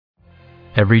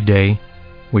Every day,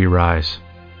 we rise,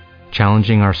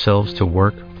 challenging ourselves to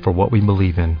work for what we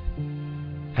believe in.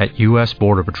 At U.S.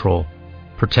 Border Patrol,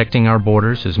 protecting our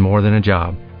borders is more than a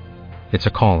job. It's a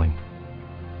calling.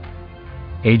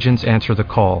 Agents answer the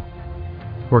call,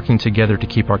 working together to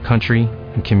keep our country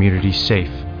and communities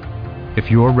safe. If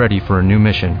you're ready for a new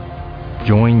mission,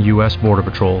 join U.S. Border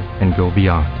Patrol and go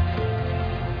beyond.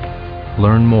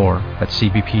 Learn more at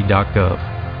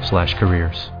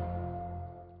cbp.gov/careers.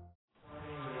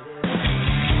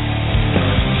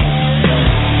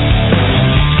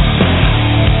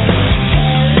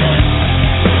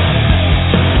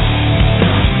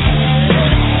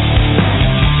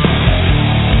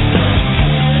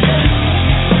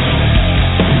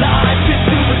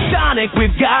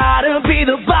 We've gotta be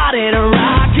the body to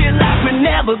rock it like we're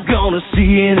never gonna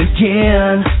see it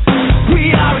again.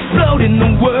 We are exploding,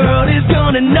 the world is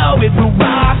gonna know it. We'll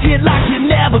rock it like you're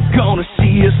never gonna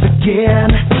see us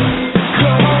again.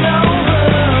 Come on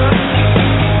over.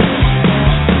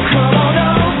 Come on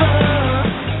over.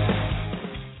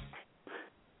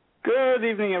 Good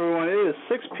evening, everyone. It is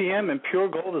 6 p.m. and Pure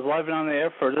Gold is live and on the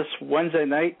air for this Wednesday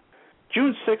night,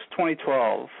 June 6,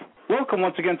 2012. Welcome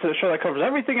once again to the show that covers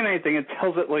everything and anything and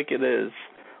tells it like it is.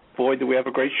 Boy, do we have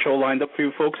a great show lined up for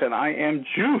you folks, and I am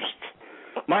juiced.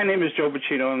 My name is Joe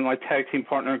Bacino, and my tag team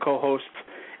partner and co-host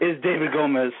is David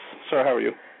Gomez. Sir, how are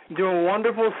you? Doing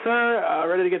wonderful, sir.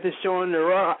 Ready to get this show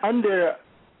underway,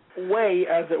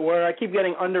 as it were. I keep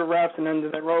getting under wraps and under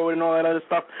the road and all that other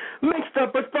stuff mixed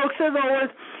up. But, folks, as always,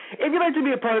 if you'd like to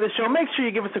be a part of the show, make sure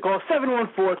you give us a call,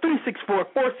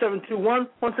 714-364-4721.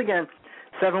 Once again,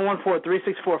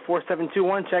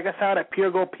 714-364-4721. Check us out at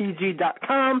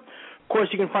puregoldpg.com. Of course,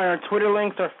 you can find our Twitter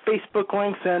links, our Facebook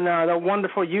links, and the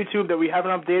wonderful YouTube that we haven't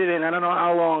updated in I don't know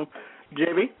how long.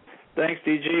 JB? Thanks,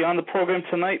 DG. On the program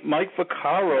tonight, Mike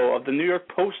Vaccaro of the New York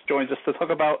Post joins us to talk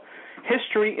about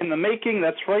history in the making.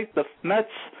 That's right, the Mets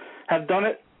have done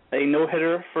it, a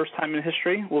no-hitter, first time in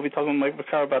history. We'll be talking to Mike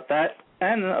Vaccaro about that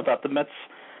and about the Mets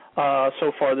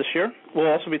so far this year. We'll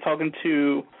also be talking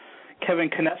to Kevin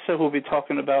Canessa, who will be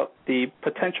talking about the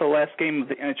potential last game of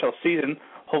the NHL season.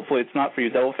 Hopefully it's not for you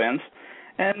Devil fans.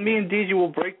 And me and DG will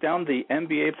break down the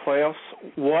NBA Playoffs.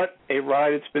 What a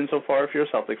ride it's been so far if you're a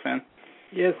Celtic fan.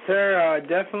 Yes, sir,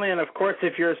 definitely. And, of course,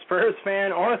 if you're a Spurs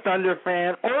fan or a Thunder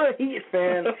fan or a Heat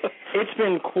fan, it's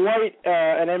been quite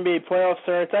an NBA playoff,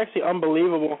 sir. It's actually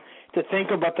unbelievable to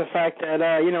think about the fact that,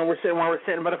 we're sitting while we're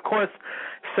sitting. But, of course,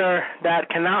 sir, that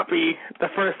cannot be the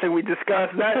first thing we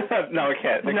discuss. No, it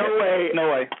can't. No way. No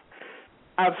way.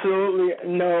 Absolutely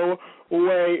no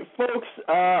way. Folks,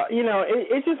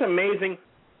 it's just amazing.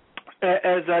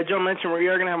 As Joe mentioned, we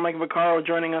are going to have Mike Vaccaro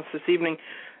joining us this evening,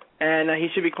 and he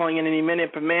should be calling in any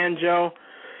minute. But, man, Joe,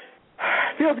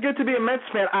 feels good to be a Mets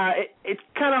fan. It's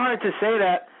kind of hard to say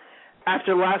that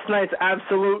after last night's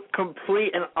absolute,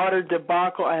 complete, and utter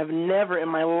debacle. I have never in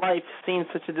my life seen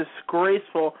such a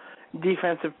disgraceful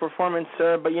defensive performance,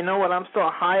 sir. But you know what? I'm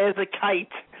still high as a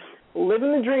kite,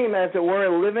 living the dream, as it were,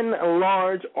 living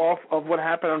large off of what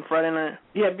happened on Friday night.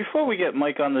 Yeah, before we get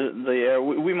Mike on the air,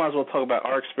 we might as well talk about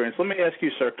our experience. Let me ask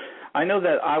you, sir. I know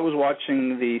that I was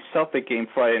watching the Celtic game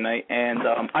Friday night, and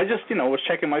I just, was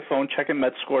checking my phone, checking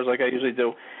Mets scores like I usually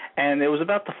do, and it was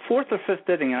about the fourth or fifth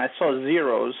inning, and I saw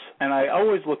zeros, and I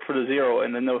always look for the zero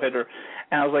in the no-hitter,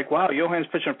 and I was like, wow, Johan's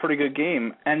pitching a pretty good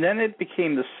game. And then it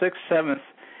became the sixth, seventh,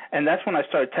 and that's when I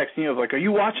started texting you. I was like, are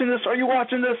you watching this? Are you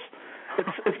watching this?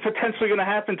 It's potentially going to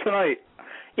happen tonight.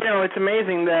 It's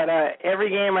amazing that every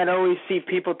game I'd always see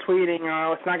people tweeting,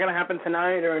 it's not going to happen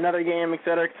tonight or another game, et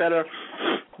cetera, et cetera.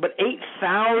 But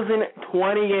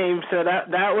 8,020 games, so that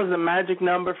was the magic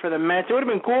number for the Mets. It would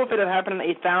have been cool if it had happened in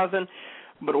 8,000,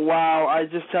 but wow, I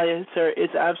just tell you, sir,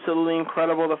 it's absolutely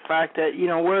incredible the fact that,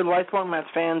 we're lifelong Mets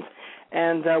fans,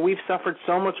 and we've suffered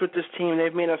so much with this team.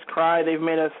 They've made us cry. They've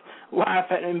made us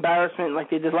laugh at embarrassment like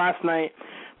they did last night.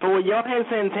 But what Johan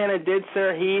Santan did,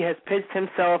 sir, he has pitched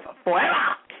himself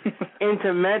forever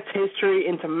into Mets history,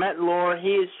 into Met lore. He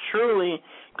is truly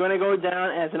going to go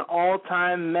down as an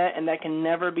all-time Met, and that can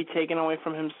never be taken away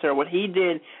from him, sir. What he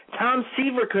did, Tom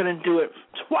Seaver couldn't do it.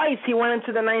 Twice he went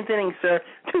into the ninth inning, sir.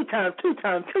 Two times.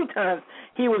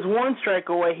 He was one strike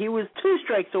away. He was two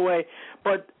strikes away.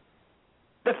 But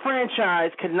the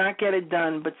franchise could not get it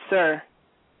done. But, sir,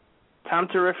 Tom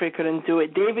Terrific couldn't do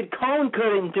it. David Cohn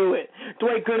couldn't do it.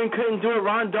 Dwight Gooden couldn't do it.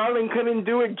 Ron Darling couldn't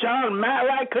do it. John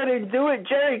Matlack couldn't do it.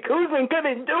 Jerry Kuzman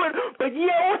couldn't do it. But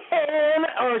Johan,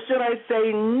 or should I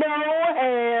say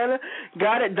Nohan,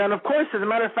 got it done. Of course, as a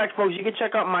matter of fact, folks, you can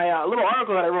check out my little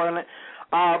article that I wrote on it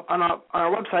on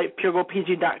our website,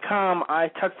 puregoldpg.com. I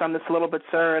touched on this a little bit,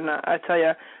 sir, and I tell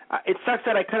you, it sucks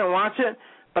that I couldn't watch it.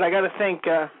 but I got to think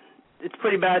it's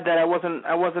pretty bad that I wasn't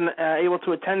able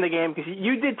to attend the game, because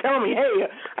you did tell me, hey,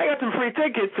 I got some free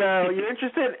tickets. You're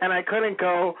interested? And I couldn't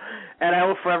go, and I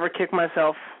will forever kick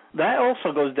myself. That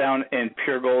also goes down in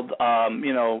pure gold,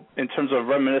 in terms of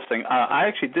reminiscing. I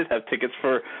actually did have tickets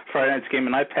for Friday night's game,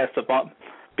 and I passed them up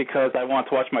because I wanted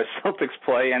to watch my Celtics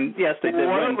play. And, yes, they did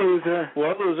win.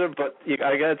 What a loser. But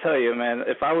I got to tell you, man,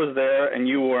 if I was there and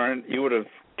you weren't, you would have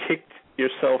kicked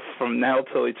yourself from now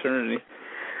till eternity.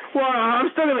 Well, I'm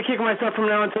still going to kick myself from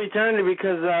now until eternity,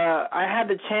 because I had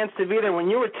the chance to be there. When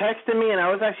you were texting me, and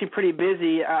I was actually pretty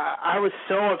busy, I was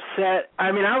so upset.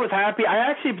 I mean, I was happy.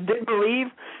 I actually did believe,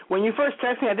 when you first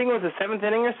texted me, I think it was the 7th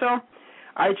inning or so,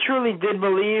 I truly did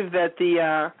believe that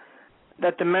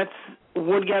the Mets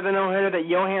would get the no-hitter, that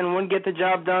Johan would get the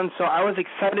job done, so I was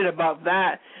excited about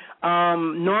that.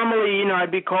 Normally,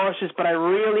 I'd be cautious, but I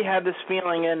really had this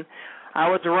feeling, and I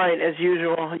was right, as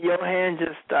usual. Johan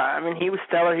he was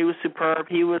stellar. He was superb.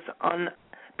 He was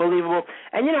unbelievable.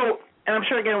 And, and I'm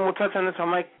sure, again, we'll touch on this when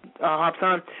Mike hops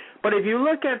on, but if you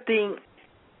look at the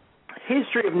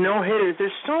history of no-hitters,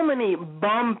 there's so many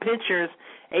bum pitchers.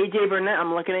 A.J. Burnett,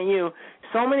 I'm looking at you.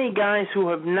 So many guys who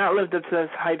have not lived up to this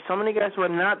hype, so many guys who are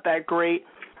not that great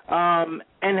and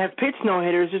have pitched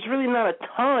no-hitters. There's really not a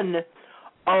ton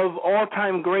of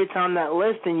all-time greats on that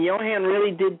list, and Johan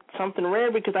really did something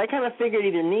rare, because I kind of figured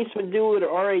either Neese would do it or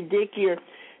R.A. Dickey or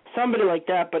somebody like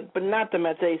that, but not the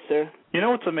Mets ace, sir. You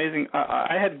know what's amazing?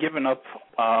 I had given up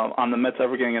on the Mets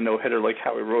ever getting a no-hitter like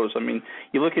Howie Rose. I mean,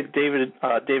 you look at David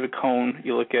Cone,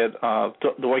 you look at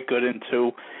Dwight Gooden,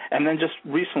 too, and then just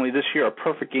recently this year, a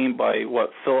perfect game by,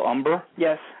 Phil Umber?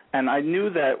 Yes. And I knew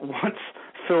that once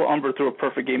Phil Umber threw a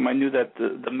perfect game, I knew that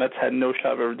the Mets had no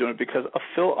shot of ever doing it, because a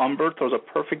Phil Umber throws a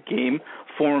perfect game,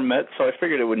 former Met, so I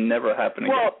figured it would never happen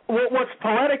again. Well, what's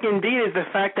poetic indeed is the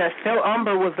fact that Phil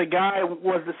Umber was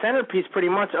the centerpiece pretty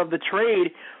much of the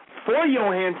trade for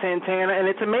Johan Santana, and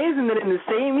it's amazing that in the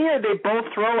same year they both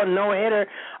throw a no-hitter.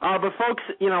 But folks,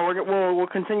 we'll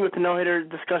continue with the no-hitter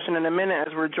discussion in a minute,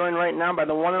 as we're joined right now by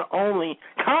the one and only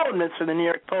columnist for the New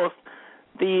York Post,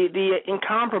 the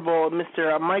incomparable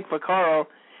Mr. Mike Vaccaro.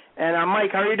 And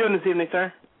Mike, how are you doing this evening,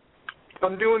 sir?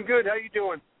 I'm doing good. How you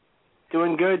doing?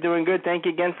 Doing good. Thank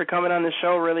you again for coming on the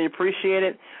show. Really appreciate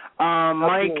it.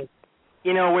 Mike,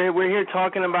 we're here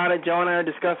talking about it. Joe and I are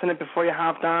discussing it before you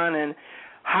hopped on, and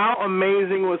how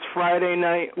amazing was Friday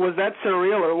night? Was that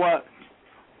surreal or what?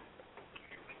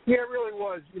 Yeah, it really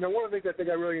was. One of the things I think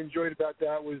I really enjoyed about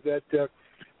that was that,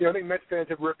 I think Mets fans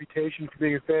have a reputation for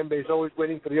being a fan base always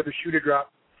waiting for the other shoe to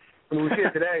drop. I mean, we see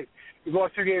it today. We've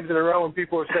lost 2 games in a row, and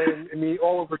people are saying to me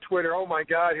all over Twitter, oh, my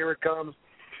God, here it comes.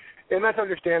 And that's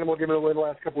understandable given the way the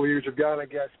last couple of years have gone, I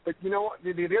guess. But you know what?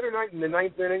 The other night in the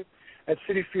 9th inning at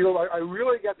Citi Field, I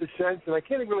really got the sense, and I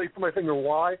can't even really put my finger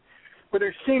why, but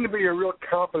there seemed to be a real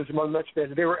confidence among Mets fans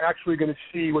that they were actually going to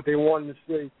see what they wanted to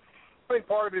see. I think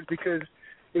part of it is because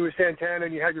it was Santana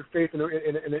and you had your faith in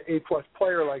an A-plus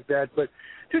player like that. But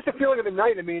just the feeling of the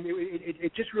night, I mean,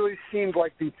 it just really seemed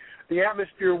like the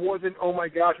atmosphere wasn't, oh, my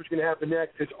gosh, what's going to happen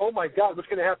next? It's, oh, my God, what's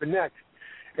going to happen next?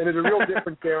 And there's a real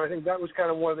difference there. I think that was kind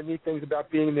of one of the neat things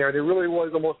about being there. There really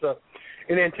was almost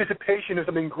an anticipation of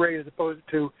something great as opposed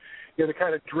to the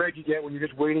kind of dread you get when you're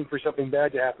just waiting for something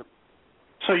bad to happen.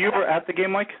 So you were at the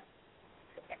game, Mike?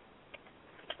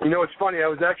 It's funny. I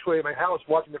was actually at my house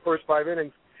watching the first 5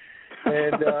 innings,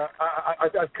 and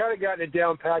I've kind of gotten it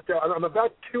down packed. I'm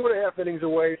about 2.5 innings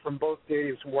away from both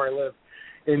stadiums from where I live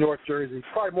in North Jersey.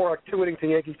 Probably more like 2 innings to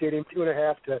Yankee Stadium,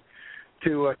 2.5 to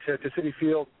Citi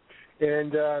Field.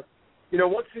 And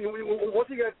once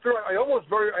you got through,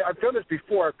 I've done this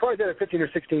before. I've probably done it 15 or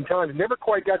 16 times. Never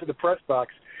quite got to the press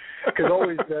box because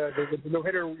always the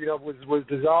no-hitter was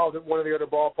dissolved at one of the other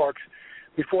ballparks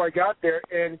before I got there.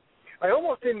 And I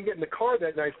almost didn't get in the car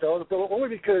that night, fellas, only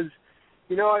because,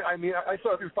 I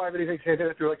saw through 5 innings,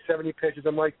 Santana threw like 70 pitches.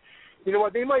 I'm like, you know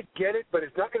what, they might get it, but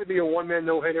it's not going to be a one-man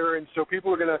no-hitter, and so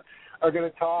people are gonna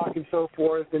talk and so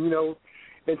forth, and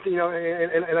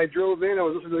And I drove in. I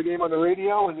was listening to the game on the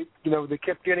radio, and they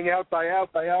kept getting out by out,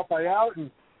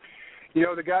 and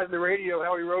the guys on the radio,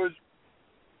 Howie Rose,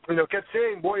 kept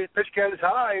saying, "Boy, his pitch count is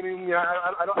high." I mean,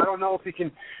 I don't know if he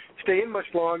can stay in much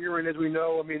longer. And as we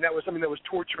know, I mean, that was something that was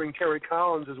torturing Terry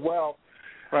Collins as well.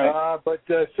 Right.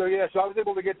 So I was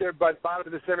able to get there by the bottom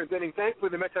of the 7th inning. Thankfully,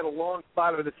 the Mets had a long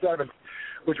spot of the 7th,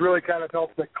 which really kind of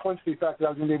helped to clinch the fact that I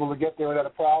was going to be able to get there without a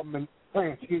problem.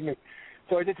 And excuse me.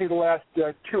 So I did see the last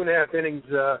 2.5 innings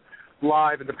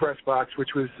live in the press box, which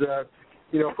was, a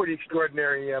pretty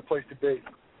extraordinary place to be.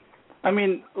 I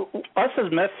mean, us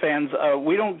as Mets fans,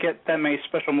 we don't get that many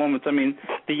special moments. I mean,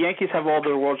 the Yankees have all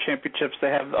their world championships. They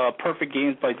have perfect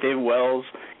games by Dave Wells.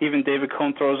 Even David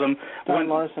Cohn throws them. Don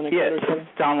Larson,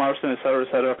 et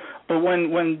cetera. But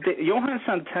when Johan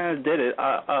Santan did it,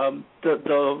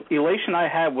 the elation I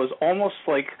had was almost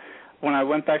like when I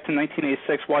went back to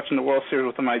 1986 watching the World Series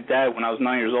with my dad when I was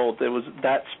 9 years old. It was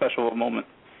that special of a moment.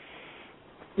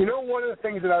 You know, one of the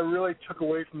things that I really took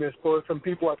away from this, both from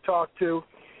people I've talked to,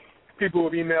 people who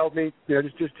have emailed me, you know,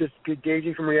 just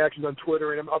gauging from reactions on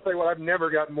Twitter, and I'll tell you what, I've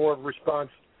never gotten more of a response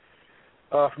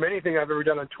from anything I've ever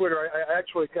done on Twitter. I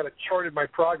actually kind of charted my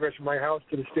progress from my house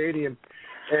to the stadium,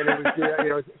 and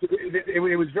it was,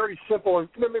 it was very simple and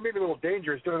maybe a little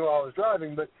dangerous doing it while I was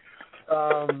driving, but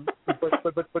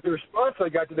the response I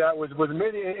got to that was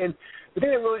amazing. And the thing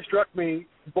that really struck me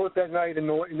both that night and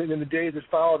in the days that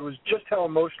followed was just how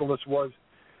emotional this was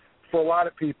for a lot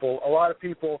of people. A lot of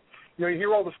people, you know, you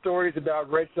hear all the stories about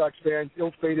Red Sox fans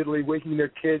ill-fatedly waking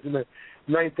their kids in the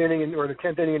 9th inning or the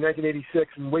 10th inning in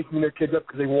 1986 and waking their kids up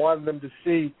because they wanted them to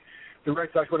see the Red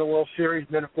Sox win a World Series.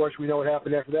 And then, of course, we know what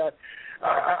happened after that.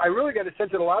 I really got a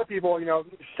sense that a lot of people, you know,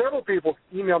 several people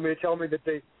emailed me to tell me that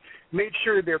they made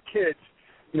sure their kids,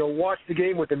 you know, watched the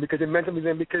game with them because it meant something to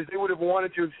them, because they would have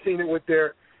wanted to have seen it with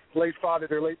their late father,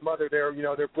 their late mother, their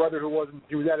brother who was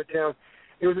out of town.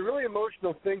 It was a really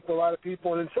emotional thing for a lot of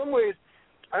people, and in some ways,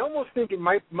 I almost think it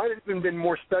might have even been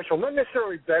more special, not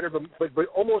necessarily better, but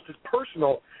almost as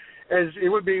personal as it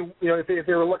would be, you know, if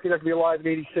they were lucky enough to be alive in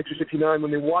 '86 or '69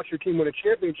 when they watched their team win a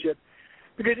championship.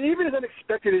 Because even as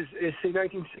unexpected as say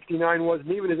 1969 was,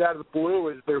 and even as out of the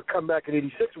blue as their comeback in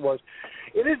 '86 was,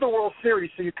 it is the World Series,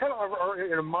 so you kind of are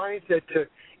in a mindset to,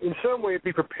 in some way,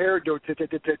 be prepared to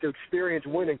experience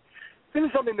winning. This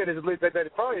is something that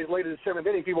probably as late as the 7th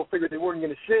inning, people figured they weren't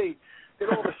going to see. Then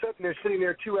all of a sudden they're sitting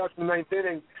there 2 outs in the 9th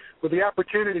inning with the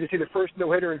opportunity to see the first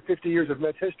no-hitter in 50 years of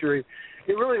Mets history.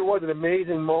 It really was an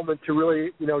amazing moment to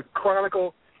really, you know,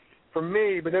 chronicle for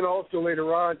me, but then also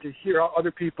later on to hear how other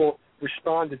people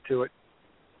responded to it.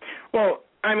 Well,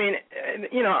 I mean,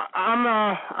 you know,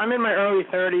 I'm in my early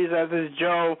 30s, as is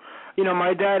Joe. You know,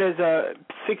 my dad is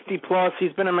 60-plus.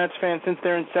 He's been a Mets fan since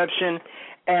their inception,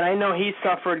 and I know he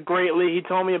suffered greatly. He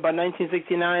told me about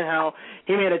 1969, how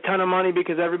he made a ton of money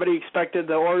because everybody expected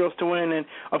the Orioles to win, and,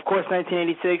 of course,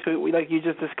 1986, like you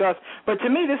just discussed. But to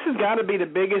me, this has got to be the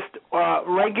biggest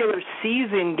regular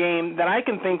season game that I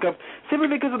can think of, simply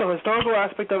because of the historical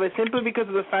aspect of it, simply because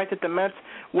of the fact that the Mets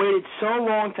waited so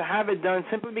long to have it done,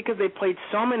 simply because they played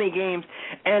so many games.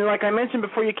 And like I mentioned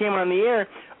before you came on the air,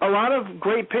 a lot of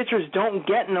great pitchers don't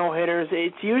get no-hitters.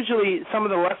 It's usually some of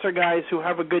the lesser guys who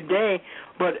have a good day.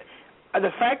 But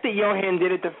the fact that Johan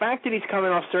did it, the fact that he's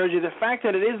coming off surgery, the fact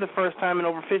that it is the first time in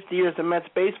over 50 years of Mets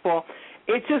baseball,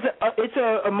 it's just it's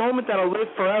a moment that'll live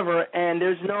forever, and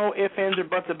there's no ifs, ands, or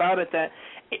buts about it. That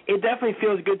it definitely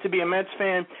feels good to be a Mets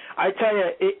fan. I tell you,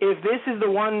 if this is the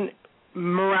one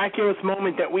miraculous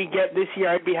moment that we get this year,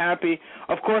 I'd be happy.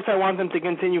 Of course, I want them to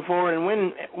continue forward and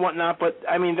win whatnot, but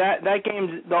I mean that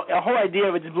game, the whole idea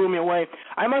of it just blew me away.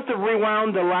 I must have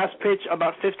rewound the last pitch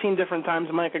about 15 different times,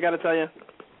 Mike. I got to tell you,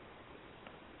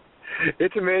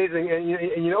 it's amazing, and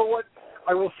you know what?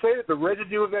 I will say that the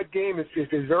residue of that game is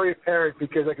very apparent,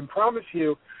 because I can promise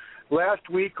you, last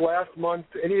week, last month,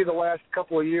 any of the last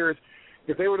couple of years,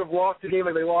 if they would have lost the game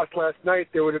like they lost last night,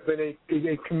 there would have been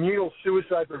a communal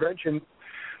suicide prevention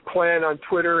plan on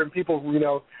Twitter, and people, you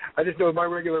know, I just know my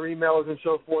regular emails and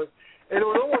so forth. And it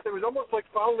was almost like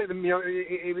finally, you know,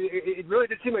 it really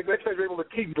did seem like Mets fans were able to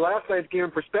keep last night's game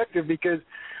in perspective, because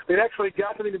they'd actually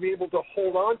got something to be able to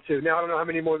hold on to. Now, I don't know how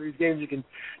many more of these games you can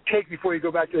take before you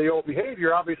go back to the old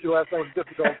behavior. Obviously, last night was a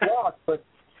difficult loss, but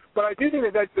I do think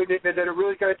that it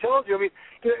really kind of tells you. I mean,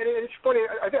 and it's funny.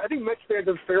 I think Mets fans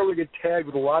unfairly get tagged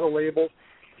with a lot of labels.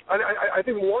 I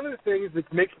think one of the things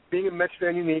that makes being a Mets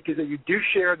fan unique is that you do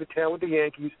share the talent with the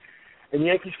Yankees. And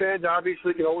Yankees fans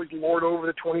obviously can always lord over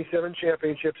the 27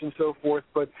 championships and so forth.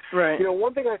 But, right. You know,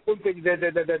 one thing I think that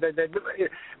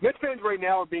Mets fans right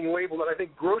now are being labeled, and I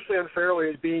think grossly unfairly,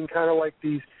 as being kind of like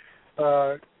these,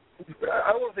 I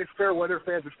don't want to say fair weather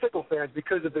fans, but fickle fans,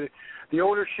 because of the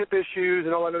ownership issues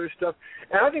and all that other stuff.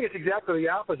 And I think it's exactly the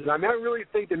opposite. I mean, I really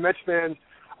think that Mets fans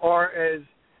are as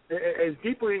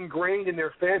deeply ingrained in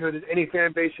their fanhood as any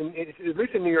fan base, at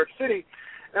least in New York City.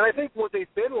 And I think what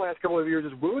they've been the last couple of years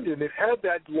is wounded. And they've had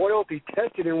that loyalty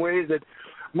tested in ways that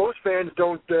most fans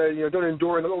don't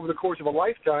endure over the course of a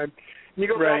lifetime. You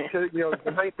go back to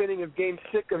the 9th inning of Game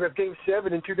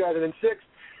 7 in 2006,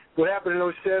 what happened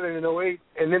in 07 and 08,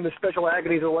 and then the special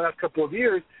agonies of the last couple of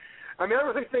years. I mean, I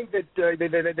really think that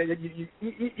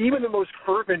even the most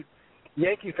fervent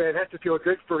Yankee fan has to feel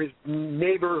good for his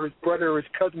neighbor, his brother, his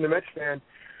cousin, the Mets fan,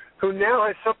 who now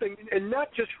has something, and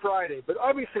not just Friday, but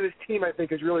obviously this team, I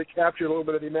think, has really captured a little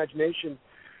bit of the imagination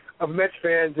of Mets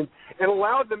fans and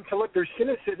allowed them to let their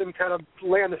cynicism kind of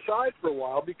lay on the side for a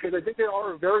while, because I think they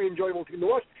are a very enjoyable team to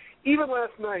watch. Even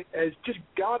last night, as just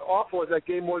god-awful as that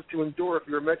game was to endure if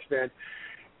you're a Mets fan,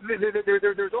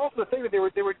 there's also the thing that they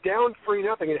were down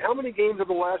 3-0, and how many games of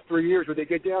the last 3 years would they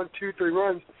get down 2-3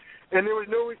 runs, and there was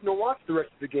no reason to watch the rest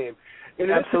of the game? And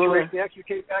in Absolutely. that situation, they actually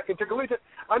came back and took a lead.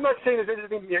 I'm not saying there's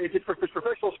anything, it's for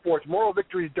professional sports. Moral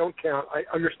victories don't count. I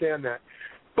understand that.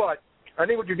 But I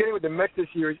think what you're getting with the Mets this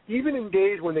year is even in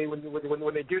days when they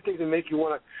do things that make you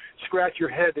want to scratch your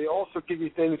head, they also give you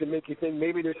things that make you think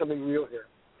maybe there's something real here.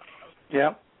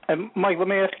 Yeah. And Mike, let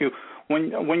me ask you,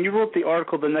 when you wrote the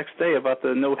article the next day about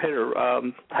the no-hitter,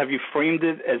 have you framed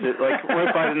it? Is it like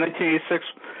right by the 1986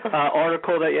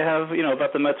 article that you have,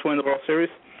 about the Mets winning the World Series?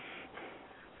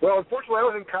 Well, unfortunately, I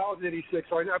was in college in '86,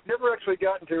 so I've never actually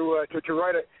gotten to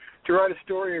write a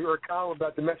story or a column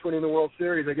about the Mets winning the World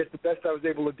Series. I guess the best I was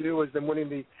able to do was them winning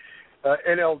the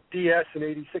NLDS in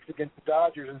 '86 against the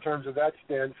Dodgers in terms of that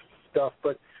stuff.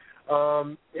 But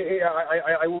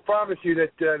I will promise you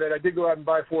that I did go out and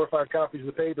buy 4 or 5 copies of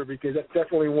the paper, because that's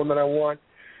definitely one that I want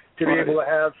to be able to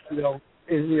have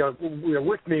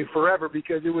with me forever,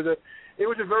 because it was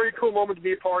a very cool moment to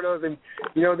be a part of. And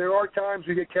there are times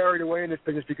we get carried away in this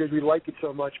business because we like it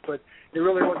so much, but it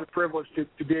really was a privilege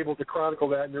to be able to chronicle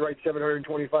that and to write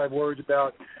 725 words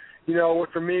about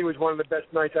what for me was one of the best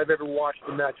nights I've ever watched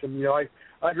the Mets. And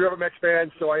I grew up a Mets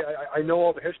fan, so I know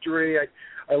all the history.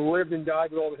 I lived and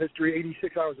died with all the history.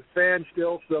 '86, I was a fan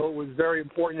still, so it was very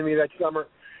important to me that summer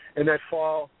and that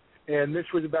fall. And this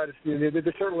was about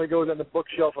this certainly goes on the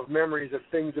bookshelf of memories of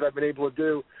things that I've been able to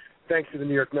do thanks to the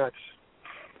New York Mets.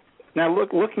 Now,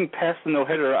 looking past the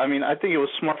no-hitter, I mean, I think it was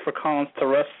smart for Collins to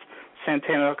rest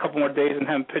Santana a couple more days and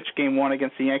have him pitch Game 1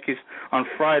 against the Yankees on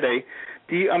Friday.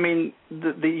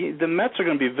 The Mets are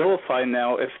going to be vilified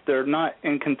now if they're not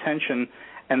in contention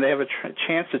and they have a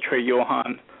chance to trade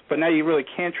Johan. But now you really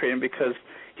can't trade him because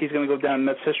he's going to go down in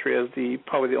Mets history as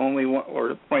probably the only one,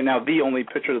 or right now the only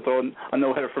pitcher to throw a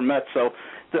no-hitter for Mets. So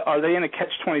are they in a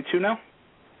catch-22 now?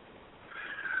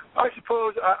 I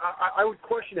suppose I would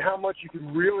question how much you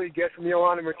could really get from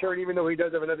Johan in return, even though he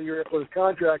does have another year left on his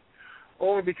contract.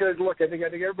 Only because, look, I think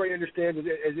everybody understands,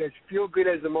 as feel-good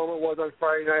as the moment was on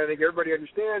Friday night, I think everybody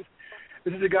understands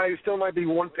this is a guy who still might be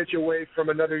one pitch away from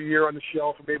another year on the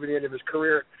shelf or maybe the end of his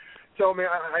career. So, I mean,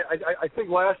 I think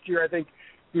last year, I think,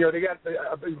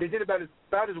 they did about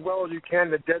as well as you can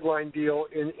in the deadline deal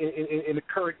in the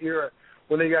current era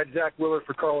when they got Zach Willard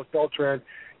for Carlos Beltran.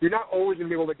 You're not always going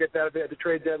to be able to get that at the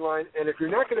trade deadline. And if you're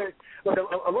not going to,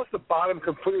 unless the bottom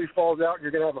completely falls out and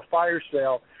you're going to have a fire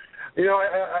sale,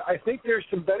 I think there's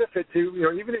some benefit to,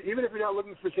 even if you're not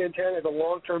looking for Santana as a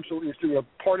long-term solution,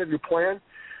 part of your plan,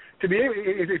 to be able,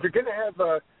 if you're going to have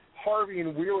Harvey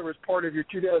and Wheeler as part of your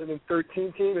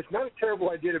 2013 team, it's not a terrible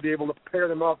idea to be able to pair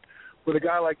them up with a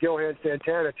guy like Johan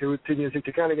Santana to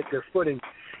kind of get their footing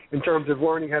in terms of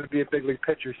learning how to be a big league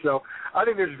pitcher. So I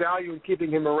think there's value in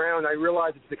keeping him around. I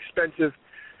realize it's an expensive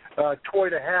toy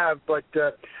to have, but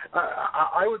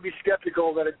I would be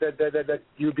skeptical that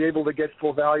you'd be able to get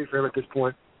full value for him at this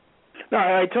point. No,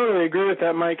 I totally agree with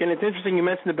that, Mike. And it's interesting you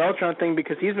mentioned the Beltran thing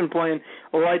because he's been playing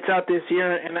lights out this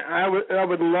year, and I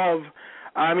would love.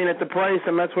 I mean, at the price,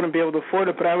 the Mets wouldn't be able to afford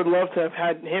it, but I would love to have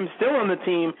had him still on the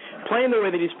team, playing the way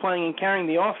that he's playing and carrying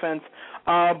the offense.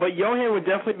 But Johan would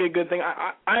definitely be a good thing.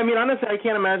 I mean, honestly, I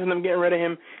can't imagine them getting rid of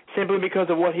him simply because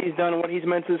of what he's done and what he's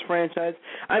meant to this franchise.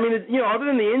 I mean, other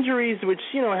than the injuries, which,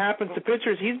 happens to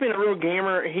pitchers, he's been a real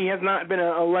gamer. He has not been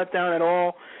a letdown at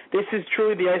all. This is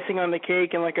truly the icing on the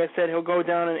cake, and like I said, he'll go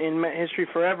down in Met history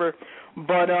forever.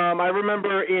 But I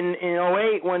remember in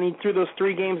 2008 when he threw those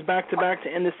 3 games back-to-back to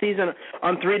end the season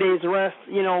on 3 days rest,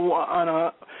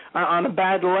 on a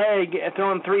bad leg,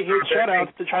 throwing 3 huge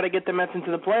shutouts to try to get the Mets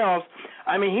into the playoffs.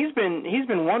 I mean, he's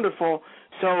been wonderful.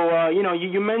 So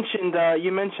you mentioned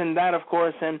that, of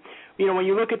course, and when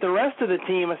you look at the rest of the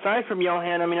team aside from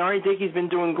Johan, I mean, Ari Dickey's been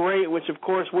doing great, which of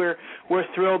course we're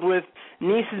thrilled with.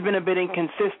 Neese has been a bit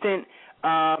inconsistent.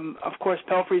 Of course,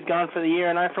 Pelfrey's gone for the year,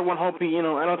 and I, for one, hope I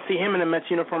don't see him in a Mets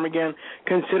uniform again,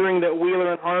 considering that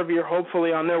Wheeler and Harvey are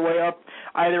hopefully on their way up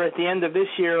either at the end of this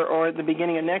year or at the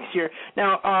beginning of next year.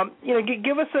 Now,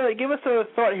 give us a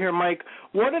thought here, Mike.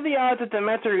 What are the odds that the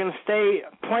Mets are going to stay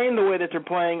playing the way that they're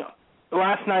playing?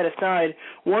 Last night aside,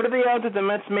 what are the odds that the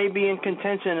Mets may be in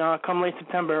contention come late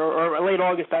September or late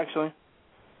August, actually?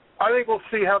 I think we'll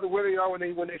see where they are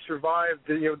when they survive. I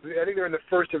think they're in the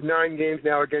first of 9 games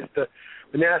now against the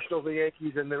Nationals, the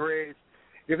Yankees, and the Rays.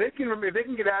 If they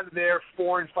can get out of there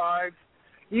 4-5,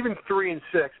 even 3-6,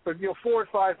 but 4-5,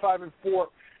 5-4,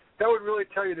 that would really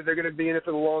tell you that they're going to be in it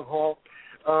for the long haul.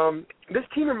 This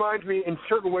team reminds me in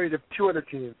certain ways of 2 other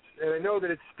teams, and I know that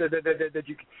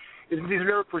these are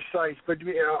never precise, but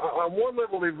on one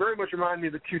level they very much remind me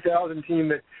of the 2000 team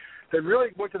that really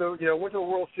went to the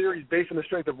World Series based on the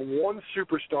strength of one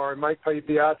superstar, Mike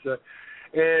Piazza,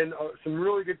 and some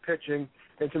really good pitching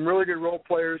and some really good role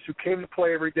players who came to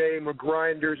play every day and were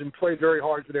grinders and played very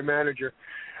hard for their manager.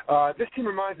 This team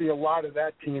reminds me a lot of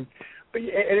that team. And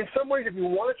in some ways, if you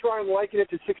want to try and liken it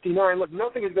to 69, look,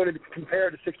 nothing is going to compare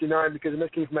to 69 because this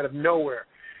came from out of nowhere.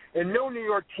 And no New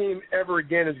York team ever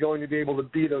again is going to be able to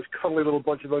be those cuddly little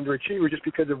bunch of underachievers just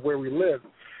because of where we live.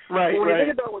 Right, when you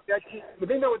think about what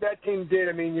that team did,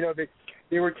 I mean,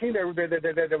 they were a team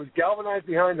that was galvanized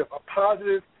behind a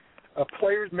positive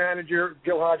players manager,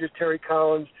 Gil Hodges, Terry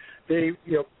Collins. They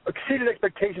exceeded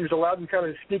expectations, allowed them kind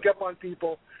of to sneak up on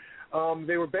people.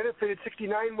 They were benefited.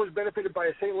 69 was benefited by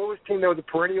a St. Louis team that was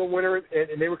a perennial winner,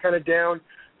 and they were kind of down.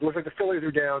 It looked like the Phillies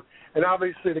were down. And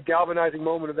obviously the galvanizing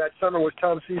moment of that summer was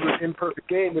Tom Seaver's imperfect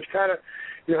game, which kind of,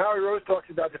 Howie Rose talks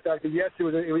about the fact that, yes, it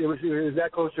was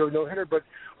that close to a no-hitter, but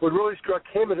what really struck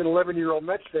him as an 11-year-old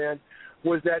Mets fan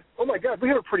was that, oh, my God, we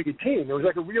have a pretty good team. It was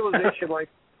like a realization, like,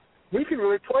 we can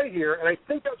really play here. And I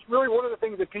think that's really one of the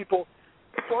things that people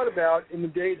thought about in the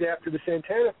days after the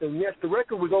Santana thing. Yes, the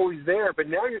record was always there, but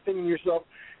now you're thinking to yourself,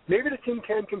 maybe the team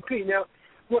can compete. Now,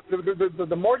 look,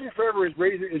 the margin for error is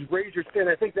razor thin.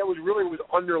 I think that was really what was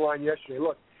underlined yesterday.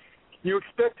 Look, you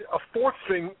expect a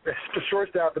fourth-string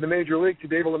shortstop in the major league to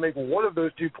be able to make one of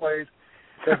those 2 plays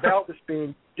that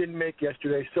Valdez-Bean didn't make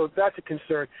yesterday, so that's a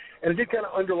concern. And it did kind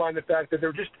of underline the fact that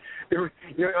they were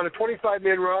on a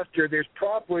 25-man roster, there's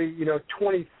probably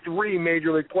 23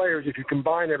 major league players if you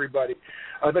combine everybody.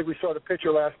 I think we saw the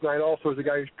pitcher last night also as a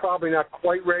guy who's probably not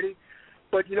quite ready.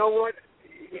 But you know what?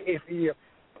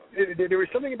 There was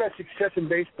something about success in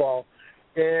baseball,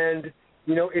 and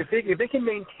if they can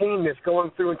maintain this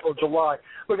going through until July.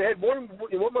 Look, they had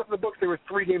in 1 month of the books there were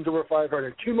 3 games over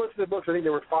 500. 2 months of the books I think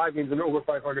there were 5 games over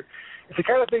 500. It's the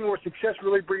kind of thing where success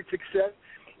really breeds success.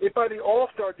 If by the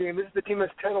All-Star game this is the team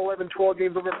that's 10, 11, 12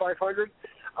 games over 500,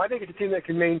 I think it's a team that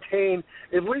can maintain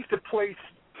at least a place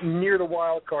near the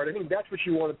wild card. I think that's what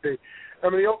you want to be. I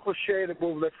mean, the old cliche that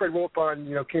Fred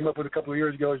Wilpon came up with a couple of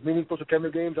years ago is meaningful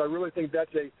September games. I really think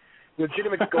that's a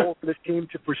legitimate goal for this team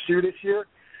to pursue this year.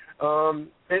 And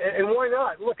why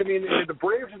not? Look, I mean, the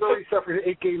Braves have already suffered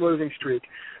an 8-game losing streak.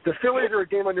 The Phillies are a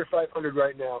game under 500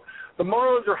 right now. The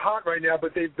Marlins are hot right now,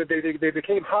 but they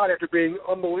became hot after being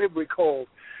unbelievably cold.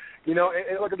 And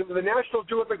look, the Nationals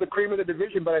do look like the cream of the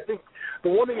division, but I think the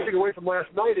one thing to take away from last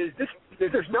night is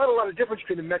there's not a lot of difference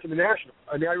between the Mets and the Nationals.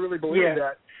 I mean, I really believe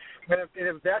that. And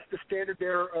if that's the standard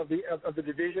bearer of the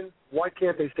division, why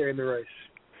can't they stay in the race?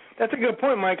 That's a good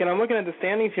point, Mike, and I'm looking at the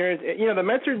standings here. The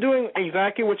Mets are doing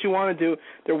exactly what you want to do.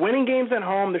 They're winning games at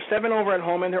home. They're 7 over at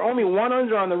home, and they're only 1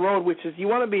 under on the road, which is you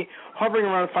want to be hovering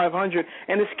around 500.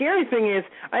 And the scary thing is,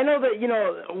 I know that,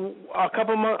 a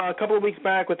couple of weeks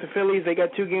back with the Phillies, they got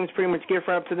 2 games pretty much gift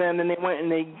wrapped to them, then they went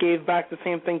and they gave back the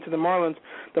same thing to the Marlins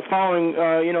the following,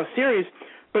 series.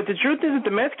 But the truth is that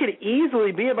the Mets could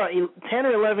easily be about 10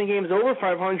 or 11 games over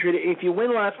 500 if you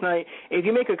win last night, if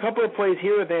you make a couple of plays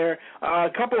here or there, a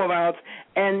couple of outs.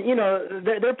 And,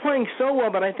 they're playing so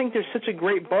well, but I think there's such a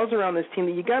great buzz around this team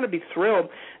that you got to be thrilled.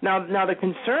 Now the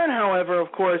concern, however,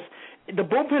 of course, the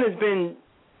bullpen has been,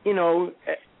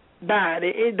 bad.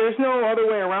 There's no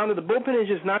other way around it. The bullpen is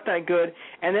just not that good.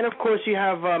 And then, of course, you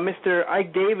have Mr.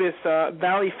 Ike Davis,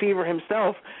 Valley Fever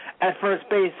himself, at first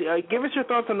base. Give us your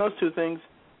thoughts on those 2 things.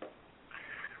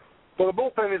 Well, the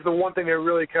bullpen is the one thing that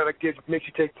really kind of makes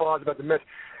you take pause about the Mets.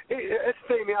 That's the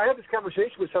thing. I mean, I had this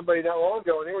conversation with somebody not long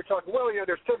ago, and they were talking, well,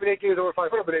 they're 7, 8 games over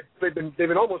 500, but they've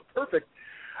been almost perfect.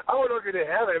 I would argue they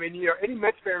haven't. I mean, any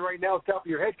Mets fan right now, off the top of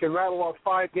your head, can rattle off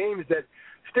 5 games that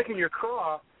stick in your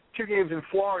craw. 2 games in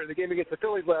Florida, the game against the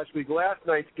Phillies last week, last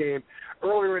night's game,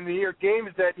 earlier in the year, games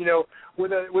that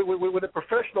with a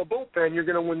professional bullpen, you're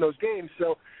going to win those games.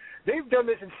 So they've done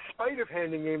this in spite of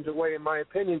handing games away, in my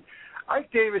opinion.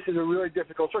 Ike Davis is a really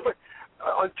difficult choice.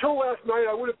 Until last night,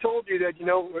 I would have told you that,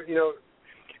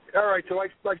 all right, so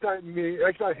Ike's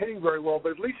not hitting very well,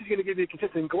 but at least he's going to give you a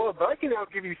consistent glove. But I can now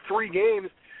give you 3 games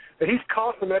that he's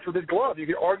cost the Mets with his glove. You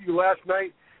could argue last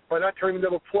night by not turning the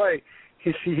double play,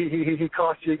 he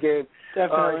cost you a game.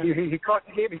 Definitely. He cost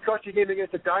you a game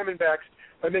against the Diamondbacks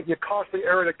by making a costly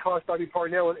error that cost Bobby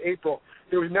Parnell in April.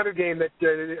 There was another game that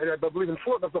I believe in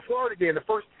the Florida game,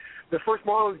 the first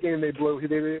Marlins game they blew,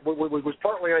 was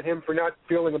partly on him for not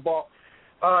fielding the ball.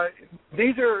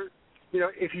 These are,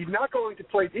 if he's not going to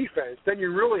play defense, then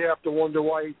you really have to wonder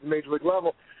why he's at the major league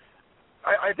level.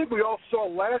 I think we all saw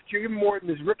last year, even more than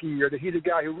his rookie year, that he's a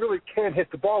guy who really can hit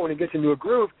the ball when he gets into a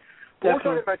groove. But we're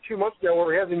talking about 2 months ago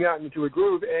where he hasn't gotten into a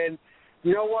groove, and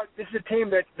you know what? This is a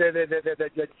team that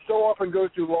so often goes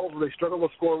through lulls where they struggle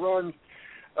to score runs.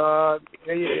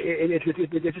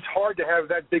 It's just hard to have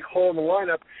that big hole in the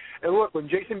lineup. And look, when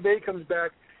Jason Bay comes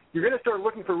back, you're going to start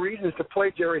looking for reasons to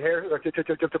play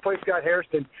to play Scott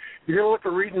Hairston. You're going to look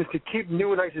for reasons to keep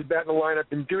Nieuwenhuis's bat in the lineup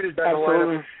and Duda's bat in the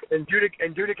lineup. And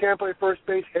Duda can't play first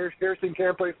base. Hairston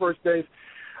can't play first base.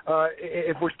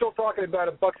 If we're still talking about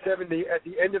 $1.70 at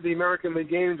the end of the American League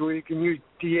games where you can use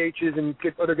DHs and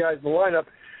get other guys in the lineup,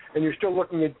 and you're still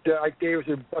looking at Ike Davis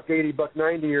at $1.80,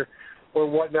 $1.90 or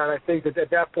whatnot, I think that at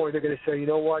that point they're going to say, you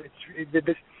know what,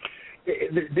 this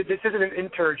isn't an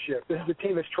internship. This is a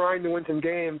team that's trying to win some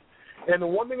games. And the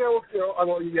one thing you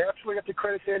absolutely have to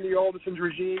credit Sandy Alderson's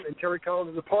regime, and Terry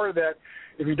Collins is a part of that.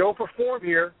 If you don't perform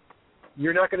here,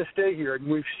 you're not going to stay here. And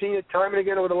we've seen it time and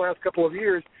again over the last couple of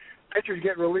years. Pitchers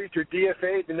get released or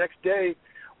DFA'd the next day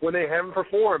when they haven't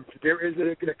performed. There is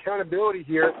an accountability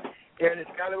here, and it's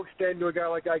got to extend to a guy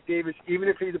like Ike Davis, even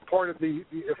if he's a part of the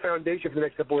foundation for the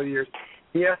next couple of years.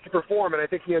 He has to perform, and I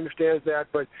think he understands that.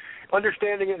 But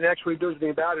understanding it and actually doing something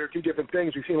about it are two different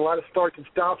things. We've seen a lot of starts and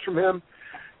stops from him.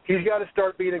 He's got to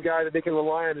start being a guy that they can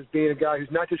rely on as being a guy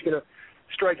who's not just going to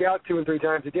strike out 2 and 3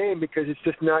 times a game, because it's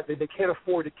just not – they can't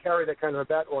afford to carry that kind of a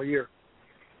bat all year.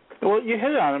 Well, you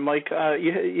hit on it, Mike.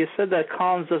 You said that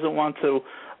Collins doesn't want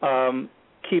to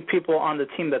keep people on the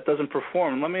team that doesn't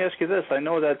perform. Let me ask you this. I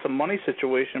know that's a money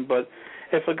situation, but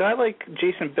if a guy like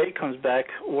Jason Bay comes back,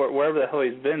 or wherever the hell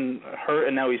he's been, hurt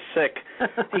and now he's sick,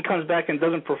 he comes back and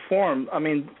doesn't perform, I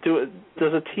mean,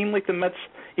 does a team like the Mets,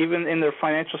 even in their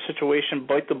financial situation,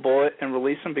 bite the bullet and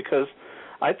release him? Because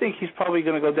I think he's probably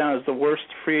going to go down as the worst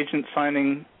free agent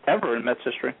signing ever in Mets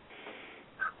history.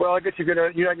 Well, I guess you're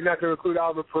not going to include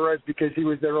Alvaro Perez because he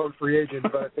was their own free agent,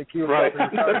 but I think he was right.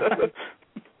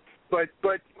 But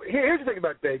here's the thing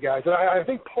about Bay, guys. I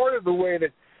think part of the way that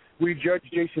we judge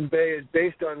Jason Bay is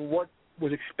based on what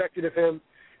was expected of him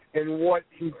and what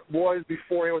he was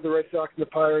before he was the Red Sox and the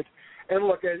Pirates. And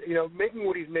look, making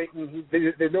what he's making,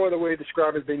 there's no other way to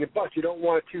describe it as being a bust. You don't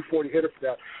want a 240 hitter for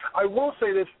that. I will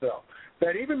say this, though,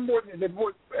 that even more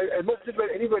as much as about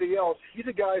anybody else, he's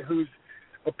a guy whose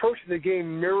approach to the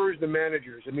game mirrors the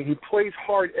manager's. I mean, he plays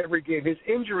hard every game. His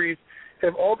injuries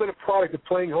have all been a product of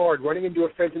playing hard, running into a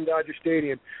fence in Dodger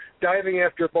Stadium, diving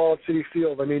after a ball at Citi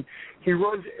Field. I mean, he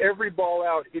runs every ball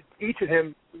out. It eats at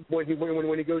him when he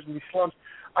goes in these slumps.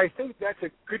 I think that's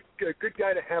a good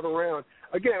guy to have around.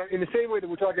 Again, in the same way that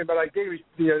we're talking about Ike Davis,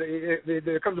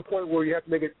 there comes a point where you have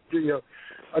to make a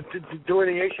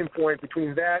delineation point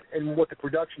between that and what the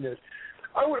production is.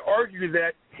 I would argue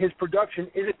that his production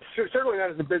isn't certainly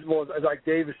not as abysmal as Ike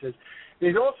Davis is.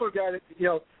 He's also a guy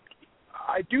that,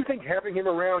 I do think having him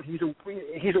around, he's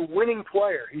a winning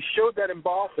player. He showed that in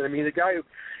Boston. I mean, he's a guy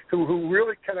who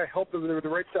really kind of helped them with the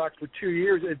Red Sox for 2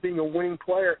 years as being a winning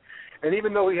player. And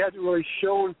even though he hasn't really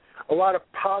shown a lot of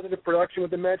positive production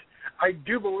with the Mets, I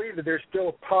do believe that there's still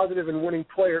a positive and winning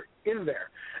player in there.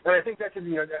 And I think that's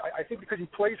I think because he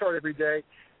plays hard every day,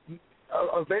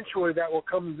 eventually that will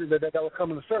come to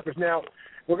the surface. Now,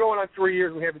 we're going on 3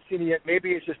 years and we haven't seen it yet.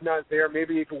 Maybe it's just not there.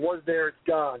 Maybe if it was there, it's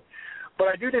gone. But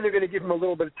I do think they're going to give him a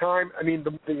little bit of time. I mean,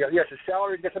 yes, his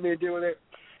salary's got something to do with it.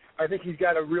 I think he's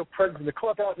got a real presence in the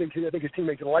clubhouse. I think his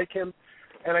teammates like him.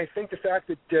 And I think the fact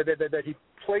that he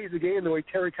plays the game the way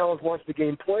Terry Collins wants the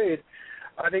game played,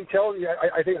 I think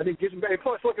gives him. And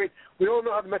plus, look, we don't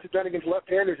know how the Mets have done against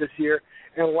left-handers this year,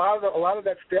 and a lot of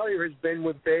that failure has been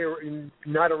with Bay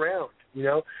not around.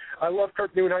 I love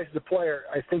Kirk Nieuwenhuis as a player.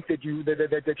 I think that you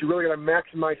really got to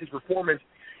maximize his performance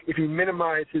if you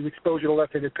minimize his exposure to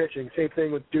left-handed pitching. Same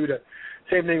thing with Duda.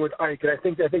 Same thing with Ike. And I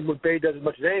think what Bay does as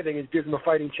much as anything is gives him a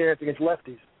fighting chance against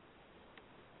lefties.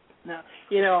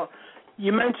 Now,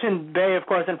 you mentioned Bay, of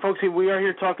course, and folks, we are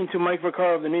here talking to Mike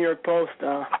Vaccaro of the New York Post,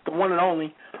 the one and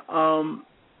only.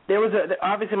 There was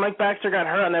obviously Mike Baxter got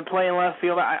hurt on that play in left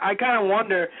field. I kind of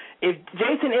wonder if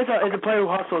Jason is a player who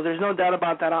hustles. There's no doubt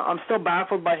about that. I'm still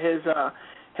baffled by his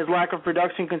lack of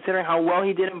production, considering how well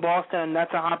he did in Boston, and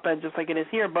that's a hotbed just like it is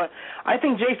here. But I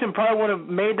think Jason probably would have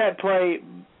made that play,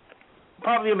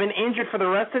 probably have been injured for the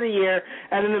rest of the year,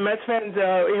 and then the Mets fans,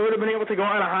 he would have been able to go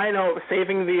on a high note,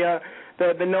 saving the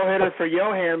no-hitter for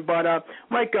Johan. But,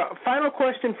 Mike, final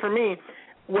question for me.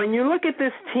 when you look at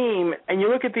this team and you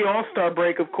look at the All-Star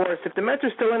break, of course, if the Mets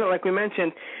are still in it, like we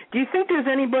mentioned, do you think there's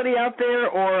anybody out there,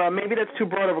 or maybe that's too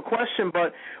broad of a question,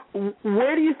 but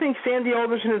where do you think Sandy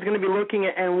Alderson is going to be looking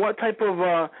at, and what type of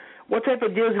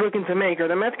deals he's looking to make? Are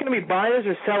the Mets going to be buyers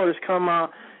or sellers come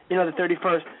the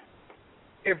 31st?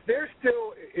 If they're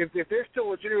still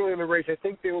legitimately in the race, I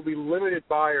think they will be limited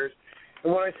buyers.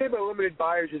 And what I say by limited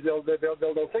buyers is they'll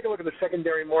take a look at the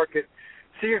secondary market,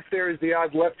 see if there is the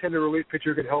odd left-handed relief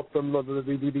pitcher who can help them,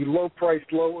 the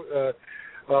low-priced,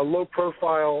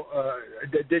 low-profile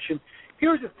addition.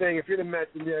 Here's the thing: if you're the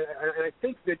Mets, and I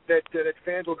think that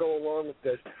fans will go along with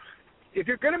this, if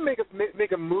you're going to make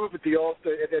a move at the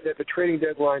All-Star at the trading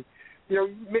deadline,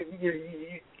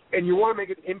 and you want to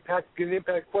make an impact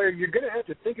player, you're going to have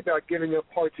to think about giving up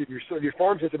parts of your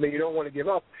farm system that you don't want to give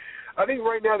up. I think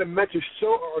right now the Mets are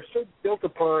so built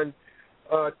upon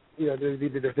the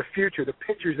future, the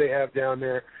pitchers they have down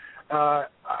there.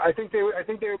 I think they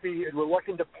would be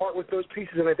reluctant to part with those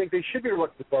pieces, and I think they should be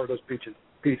reluctant to part with those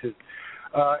pieces.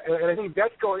 And I think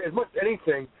that's going, as much as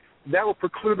anything, that will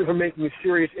preclude them from making a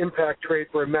serious impact trade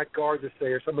for a Matt Garza, say,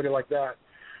 or somebody like that.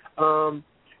 And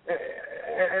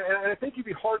I think you'd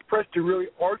be hard-pressed to really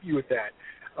argue with that.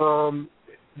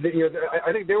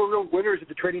 I think they were real winners at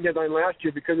the trading deadline last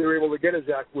year because they were able to get a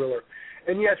Zach Wheeler.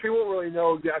 And, yes, we won't really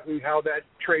know exactly how that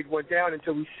trade went down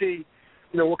until we see,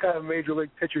 what kind of major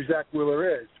league pitcher Zach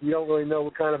Wheeler is. We don't really know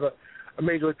what kind of a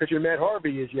major league pitcher Matt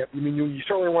Harvey is yet. I mean, you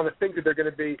certainly want to think that they're going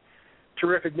to be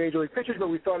terrific major league pitchers, but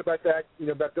we thought about that,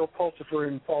 about Bill Pulsipher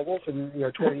and Paul Wilson,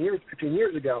 15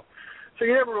 years ago. So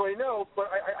you never really know,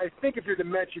 but I think if you're the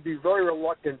Mets, you'd be very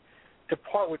reluctant to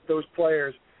part with those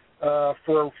players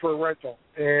for a rental,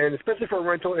 and especially for a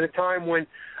rental in a time when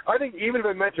I think even if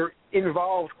the Mets are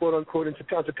involved, quote unquote, on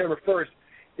September 1st,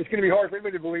 it's going to be hard for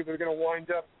anybody to believe they're going to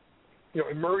wind up,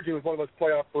 emerging with one of those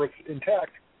playoff berths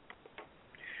intact.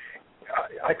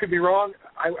 I could be wrong.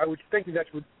 I would think that's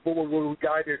what would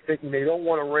guide their thinking. They don't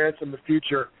want to ransom the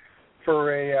future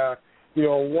for a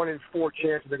 1 in 4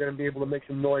 chance that they're going to be able to make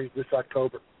some noise this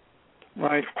October.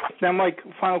 Right. Now, Mike,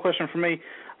 final question for me.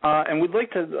 And we'd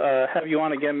like to have you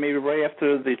on again maybe right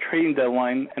after the trading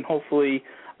deadline, and hopefully,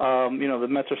 the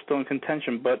Mets are still in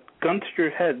contention. But gun to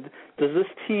your head, does this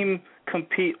team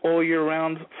compete all year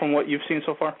round from what you've seen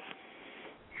so far?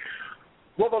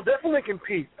 Well, they'll definitely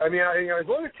compete. I mean, as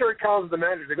long as Terry Collins is the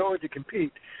manager, they're going to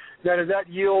compete. Now, does that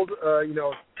yield,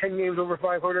 10 games over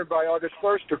 500 by August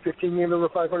 1st or 15 games over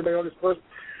 500 by August 1st?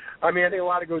 I mean, I think a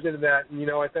lot goes into that. And,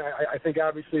 I think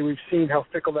obviously we've seen how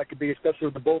fickle that could be, especially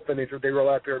with the bullpen they roll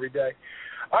out there every day.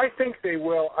 I think they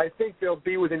will. I think they'll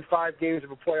be within 5 games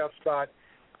of a playoff spot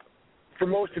for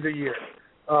most of the year.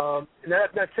 And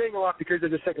that's not saying a lot because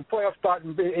there's a second playoff spot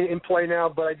in play now,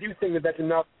 but I do think that that's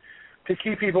enough to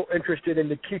keep people interested and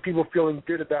to keep people feeling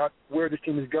good about where this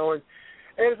team is going.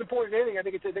 And as important as anything, I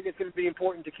think it's going to be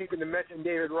important to keeping the Mets and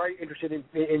David Wright interested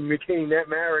in retaining that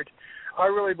marriage. I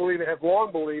really believe and have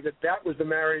long believed that was the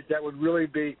marriage that would really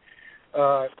be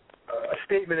a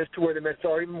statement as to where the Mets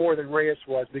are, even more than Reyes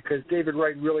was, because David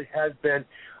Wright really has been,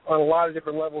 on a lot of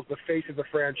different levels, the face of the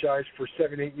franchise for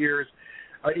 7-8 years,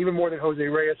 even more than Jose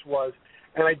Reyes was.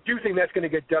 And I do think that's going to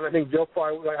get done. I think they'll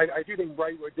probably. I do think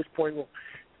Wright at this point will.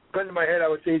 Gun to my head, I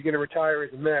would say he's going to retire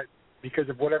as a Met because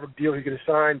of whatever deal he's going to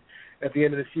sign at the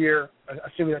end of this year,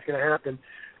 assuming that's going to happen.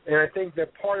 And I think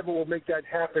that part of what will make that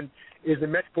happen is the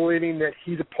Mets believing that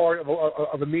he's a part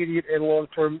of immediate and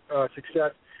long-term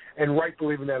success, and Wright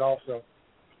believing that also.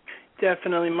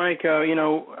 Definitely, Mike.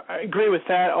 I agree with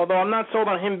that. Although I'm not sold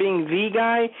on him being the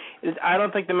guy, I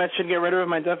don't think the Mets should get rid of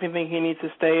him. I definitely think he needs to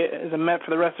stay as a Met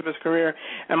for the rest of his career.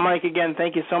 And Mike, again,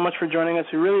 thank you so much for joining us.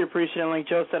 We really appreciate it. Like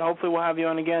Joe said, hopefully we'll have you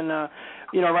on again,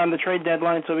 around the trade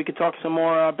deadline, so we could talk some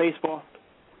more baseball.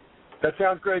 That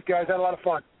sounds great, guys. Had a lot of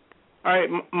fun. All right,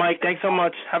 Mike. Thanks so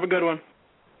much. Have a good one.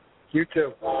 You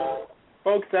too.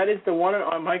 Folks, that is the one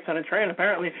and Mike's on a train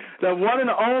apparently. The one and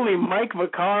only Mike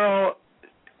Vaccaro.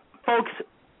 Folks,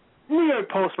 New York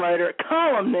Post writer,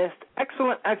 columnist,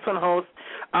 excellent host,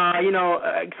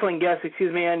 excellent guest,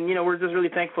 and, we're just really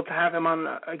thankful to have him on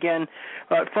again.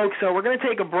 Folks, we're going to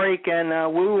take a break,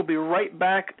 and we will be right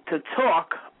back to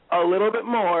talk a little bit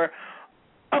more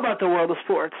about the world of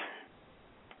sports.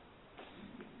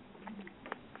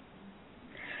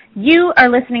 You are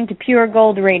listening to Pure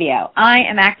Gold Radio. I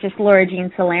am actress Laura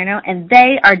Jean Salerno, and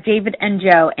they are David and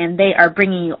Joe, and they are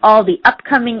bringing you all the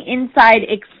upcoming inside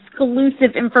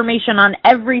exclusive information on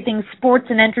everything sports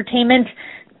and entertainment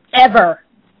ever.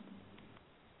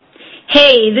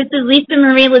 Hey, this is Lisa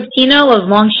Marie Latino of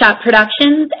Long Shot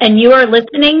Productions, and you are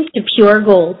listening to Pure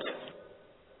Gold.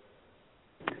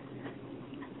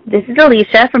 This is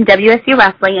Alicia from WSU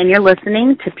Wrestling, and you're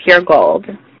listening to Pure Gold.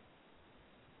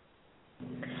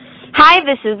 Hi,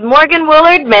 this is Morgan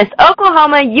Willard, Miss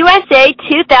Oklahoma USA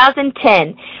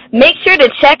 2010. Make sure to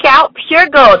check out Pure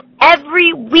Gold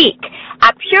every week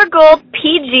at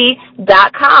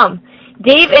puregoldpg.com.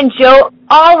 Dave and Joe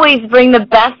always bring the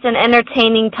best in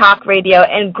entertaining talk radio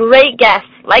and great guests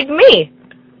like me.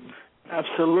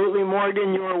 Absolutely,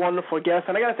 Morgan. You're a wonderful guest.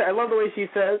 And I got to say, I love the way she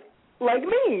says, like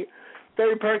me.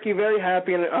 Very perky, very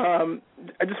happy. And I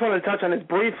just wanted to touch on this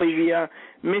briefly. The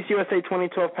Miss USA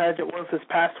 2012 pageant was this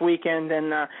past weekend,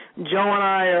 and Joe and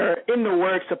I are in the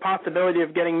works, the possibility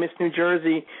of getting Miss New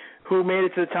Jersey, who made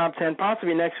it to the top 10,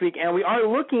 possibly next week. And we are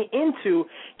looking into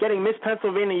getting Miss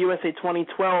Pennsylvania USA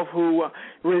 2012, who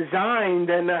resigned,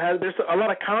 and there's a lot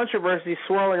of controversy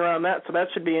swirling around that, so that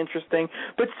should be interesting.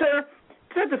 But, sir,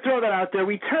 just to throw that out there,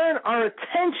 we turn our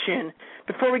attention,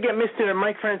 before we get Mr.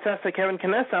 Mike Francesa, Kevin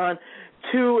Kness on,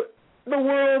 to the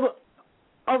world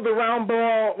of the round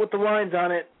ball with the lines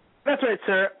on it. That's right,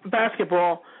 sir,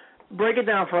 basketball. Break it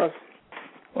down for us.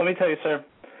 Let me tell you, sir,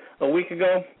 a week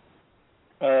ago,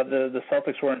 the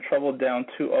Celtics were in trouble, down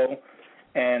 2-0,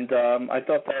 and I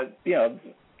thought that,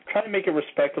 try to make it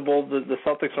respectable. The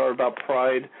Celtics are about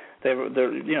pride. They're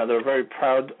a very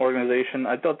proud organization.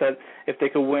 I thought that if they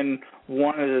could win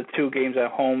one of the two games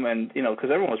at home, and because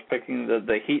everyone was picking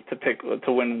the Heat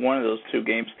to win one of those two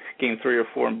games, Game 3 or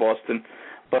 4 in Boston,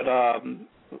 but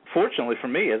fortunately for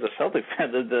me as a Celtic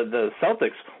fan, the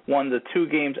Celtics won the two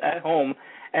games at home,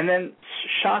 and then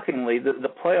shockingly, the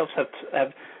playoffs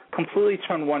have completely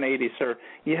turned 180, sir.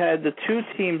 You had the two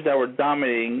teams that were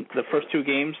dominating the first two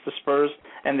games, the Spurs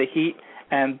and the Heat,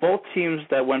 and both teams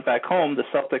that went back home, the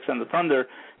Celtics and the Thunder,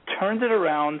 turned it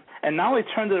around, and not only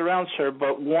turned it around, sir,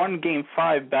 but won Game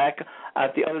 5 back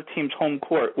at the other team's home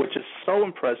court, which is so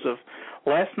impressive.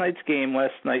 Last night's game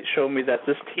showed me that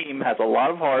this team has a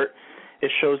lot of heart.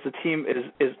 It shows the team is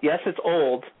yes, it's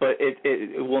old, but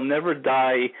it will never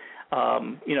die,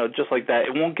 just like that.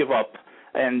 It won't give up.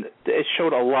 And it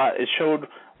showed a lot. It showed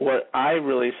what I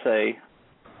really say.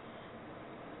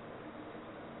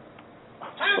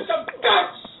 Have some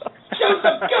guts! Show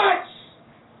some guts!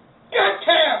 Gut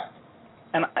camp!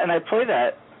 And I play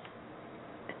that.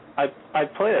 I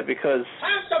play that because.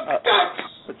 Have some guts!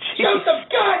 Show some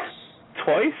guts!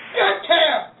 Twice? Gut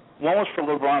camp! One was for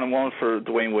LeBron and one was for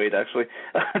Dwayne Wade, actually.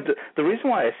 The reason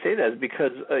why I say that is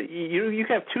because you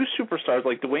have two superstars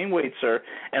like Dwayne Wade, sir,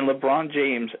 and LeBron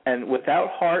James, and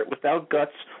without heart, without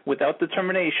guts, without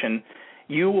determination,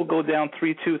 you will go down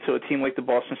 3-2 to a team like the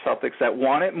Boston Celtics that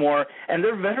want it more, and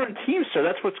they're veteran teams, sir.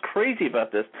 That's what's crazy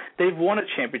about this. They've won a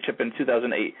championship in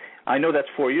 2008. I know that's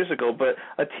 4 years ago, but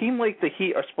a team like the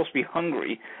Heat are supposed to be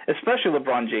hungry, especially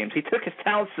LeBron James. He took his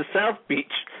talents to South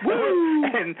Beach,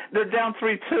 and they're down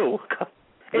 3-2.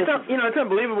 It's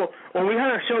unbelievable. When we had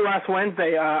our show last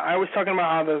Wednesday, I was talking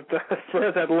about how the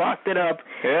Spurs had locked it up,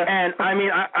 and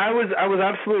I was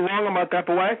absolutely wrong about that.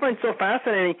 But what I find so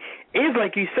fascinating is,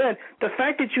 like you said, the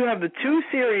fact that you have the two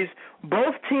series,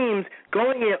 both teams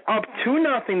going in up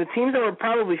 2-0, the teams that were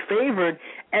probably favored,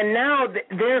 and now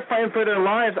they're fighting for their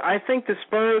lives. I think the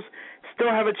Spurs still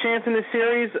have a chance in this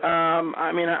series.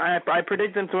 I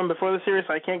predicted them to win before the series,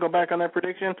 so I can't go back on that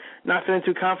prediction. Not feeling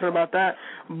too confident about that.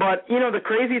 But, the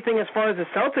crazy thing as far as the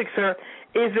Celtics are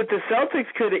is that the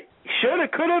Celtics should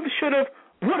have,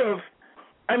 would have.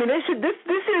 This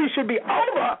series should be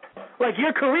over. Like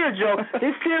your career, Joe.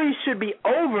 This series should be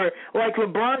over. Like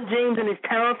LeBron James and his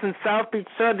talents in South Beach,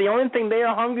 sir. The only thing they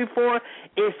are hungry for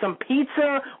is some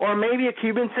pizza or maybe a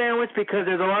Cuban sandwich because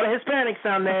there's a lot of Hispanics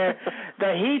down there.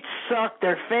 The Heat suck.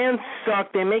 Their fans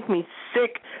suck. They make me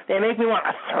sick. They make me want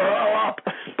to throw up.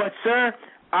 But, sir,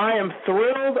 I am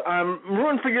thrilled. I'm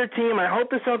rooting for your team. I hope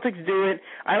the Celtics do it.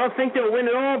 I don't think they'll win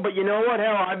it all, but you know what?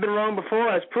 Hell, I've been wrong before.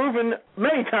 As proven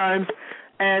many times.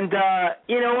 And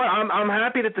you know what? I'm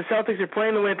happy that the Celtics are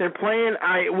playing the way they're playing.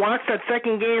 I watched that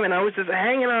second game, and I was just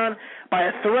hanging on by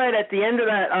a thread at the end of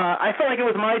that. I felt like it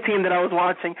was my team that I was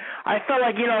watching. I felt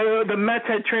like, the Mets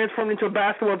had transformed into a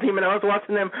basketball team, and I was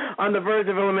watching them on the verge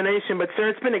of elimination. But,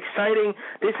 sir, it's been exciting.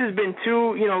 This has been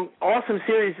two, awesome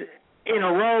series in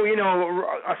a row,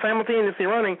 simultaneously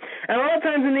running. And a lot of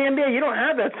times in the NBA, you don't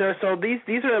have that, sir. So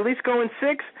these are at least going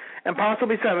 6 and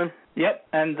possibly 7. Yep,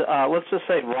 and let's just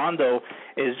say Rondo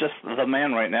is just the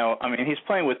man right now. I mean, he's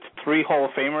playing with 3 Hall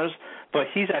of Famers, but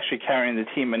he's actually carrying the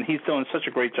team, and he's doing such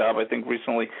a great job, I think,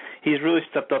 recently. He's really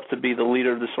stepped up to be the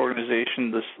leader of this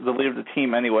organization, the leader of the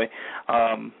team anyway.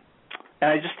 And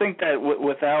I just think that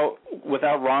without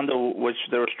Rondo, which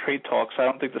there was trade talks, I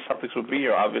don't think the Celtics would be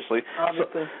here, obviously.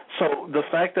 So the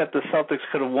fact that the Celtics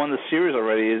could have won the series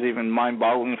already is even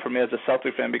mind-boggling for me as a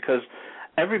Celtic fan, because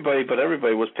everybody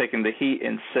was picking the Heat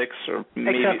in 6 or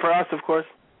maybe. Except for us, of course.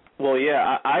 Well,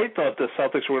 yeah, I thought the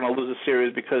Celtics were going to lose a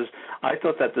series because I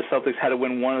thought that the Celtics had to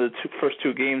win one of the first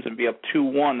two games and be up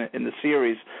 2-1 in the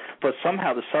series. But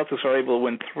somehow the Celtics are able to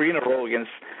win 3 in a row against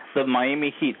the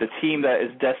Miami Heat, the team that is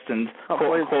destined,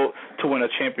 quote unquote, to win a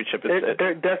championship.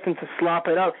 They're destined to slop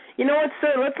it up. You know what,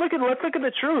 sir? Let's look at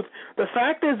the truth. The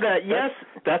fact is that yes,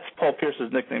 that's Paul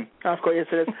Pierce's nickname. Of course, yes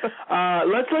it is.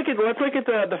 Let's look at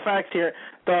the facts here.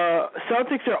 The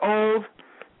Celtics are old.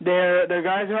 Their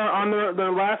guys are on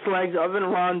their last legs, other than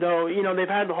Rondo. You know, they've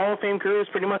had the Hall of Fame careers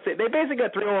pretty much. They basically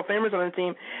got 3 Hall of Famers on the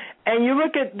team. And you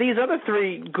look at these other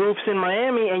 3 goofs in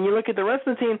Miami, and you look at the rest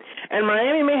of the team, and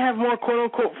Miami may have more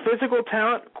quote-unquote physical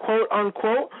talent,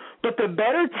 quote-unquote, but the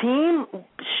better team,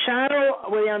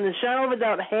 on the shadow of a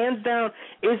doubt, hands down,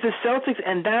 is the Celtics,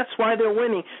 and that's why they're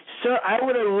winning. So I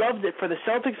would have loved it for the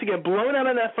Celtics to get blown out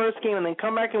in that first game and then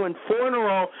come back and win 4 in a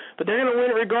row, but they're going to win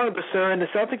it regardless, sir, and the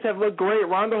Celtics have looked great.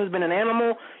 Rondo has been an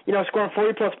animal, scoring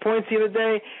 40-plus points the other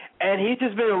day, and he's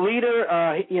just been a leader.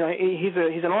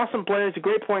 He's an awesome player. He's a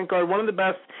great point guard, one of the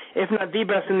best, if not the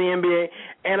best in the NBA.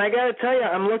 And I got to tell you,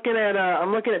 I'm looking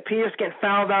at Pierce getting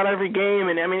fouled out every game,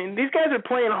 and I mean these guys are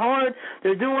playing hard.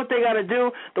 They're doing what they got to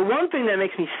do. The one thing that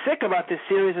makes me sick about this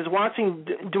series is watching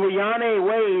Dwyane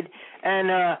Wade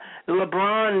and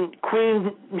LeBron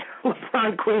Queen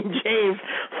James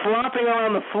flopping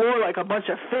around the floor like a bunch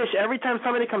of fish every time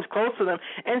somebody comes close to them.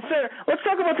 And sir, let's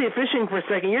talk about the officiating for a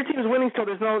second. Your team's winning, so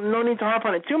there's no need to harp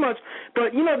on it too much.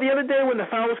 But the other day when the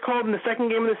foul was called in the second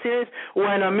game of the series,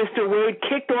 when Mr. Wade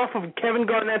kicked off of Kevin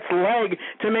Garnett's leg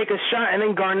to make a shot, and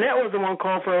then Garnett was the one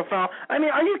called for a foul. I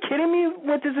mean, are you kidding me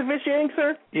with this officiating,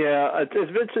 sir? Yeah,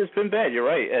 it's been bad. You're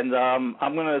right, and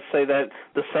I'm going to say that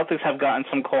the Celtics have gotten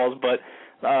some calls, but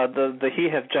the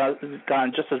Heat have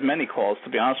gotten just as many calls, to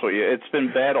be honest with you. It's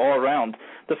been bad all around.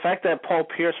 The fact that Paul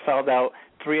Pierce fouled out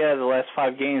 3 out of the last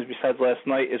 5 games besides last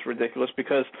night is ridiculous,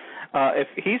 because if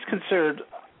he's considered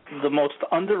the most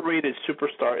underrated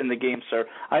superstar in the game, sir,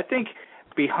 I think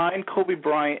behind Kobe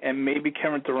Bryant and maybe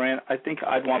Kevin Durant, I think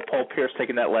I'd want Paul Pierce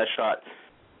taking that last shot,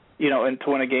 and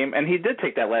to win a game. And he did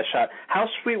take that last shot. How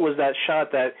sweet was that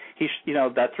shot that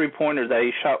that 3-pointer that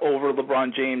he shot over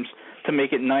LeBron James to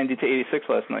make it 90-86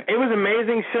 last night? It was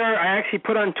amazing, sir. I actually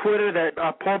put on Twitter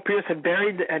that Paul Pierce had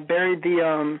buried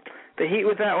the Heat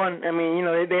with that one. I mean,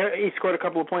 he scored a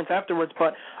couple of points afterwards,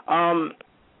 but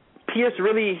Pierce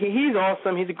really, he's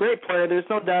awesome. He's a great player. There's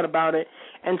no doubt about it.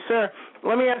 And sir,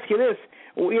 let me ask you this: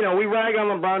 we rag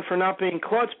on LeBron for not being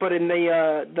clutch, but in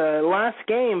the last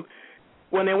game,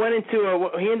 when they went into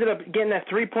he ended up getting that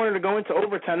 3-pointer to go into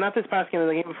overtime. Not this past game,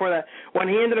 the game before that. When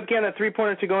he ended up getting that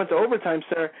 3-pointer to go into overtime,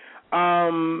 sir.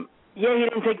 Yeah, he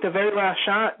didn't take the very last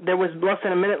shot. There was less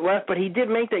than a minute left, but he did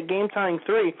make that game-tying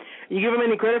 3. You give him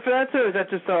any credit for that, sir, or is that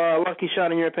just a lucky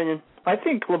shot in your opinion? I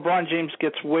think LeBron James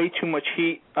gets way too much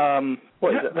heat.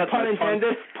 What is it? That's pun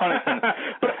intended. Pun intended.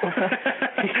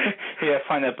 Yeah, I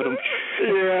find that, but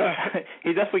yeah,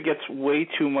 he definitely gets way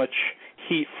too much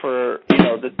heat for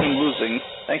the team losing.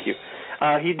 Thank you.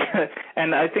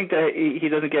 And I think that he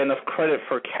doesn't get enough credit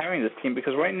for carrying this team,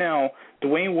 because right now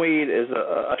Dwyane Wade is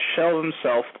a shell of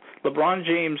himself. LeBron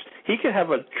James, he could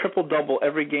have a triple-double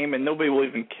every game and nobody will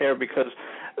even care, because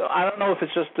I don't know if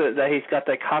it's just that he's got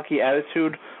that cocky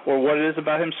attitude or what it is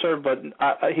about him, sir, but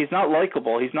he's not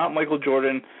likable. He's not Michael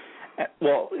Jordan.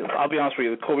 Well, I'll be honest with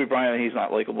you, Kobe Bryant, he's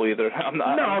not likable either.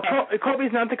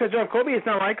 Kobe's not because Kobe is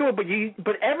not likable,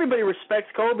 but everybody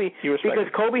respects Kobe because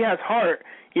Kobe has heart,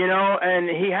 and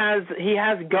he has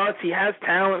guts, he has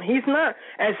talent. He's not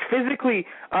as physically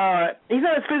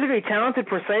talented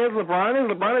per se as LeBron is.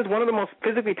 LeBron is one of the most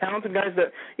physically talented guys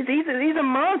that he's a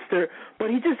monster, but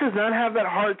he just does not have that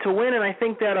heart to win. And I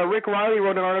think that Rick Riley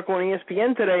wrote an article on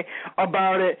ESPN today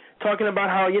about it, talking about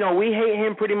how we hate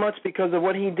him pretty much because of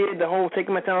what he did, the whole Take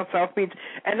My Town South Beach,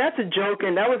 and that's a joke,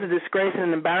 and that was a disgrace and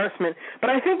an embarrassment. But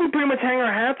I think we pretty much hang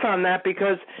our hats on that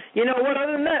because what?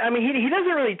 Other than that, I mean, he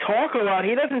doesn't really talk a lot.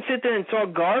 He doesn't sit there and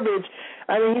talk garbage.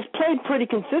 I mean, he's played pretty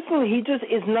consistently. He just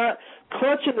is not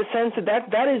clutch in the sense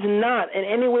that is not in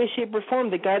any way, shape, or form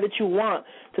the guy that you want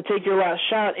to take your last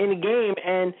shot in a game,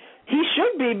 and he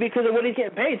should be because of what he's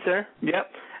getting paid, sir.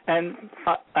 Yep. And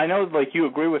I know, you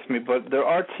agree with me, but there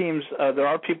are teams, there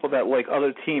are people that like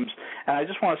other teams. And I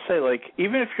just want to say,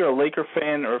 even if you're a Laker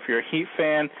fan or if you're a Heat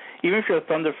fan, even if you're a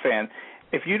Thunder fan,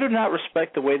 if you do not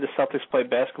respect the way the Celtics play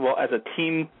basketball as a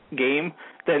team game,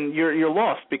 then you're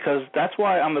lost, because that's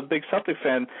why I'm a big Celtic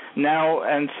fan now,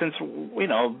 and since,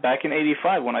 back in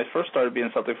 85 when I first started being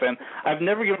a Celtic fan, I've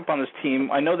never given up on this team.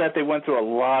 I know that they went through a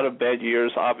lot of bad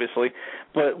years, obviously,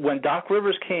 but when Doc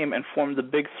Rivers came and formed the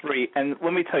Big Three, and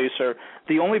let me tell you, sir,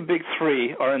 the only Big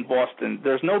Three are in Boston.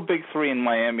 There's no Big Three in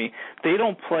Miami. They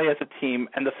don't play as a team,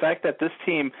 and the fact that this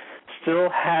team still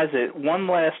has it, one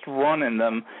last run in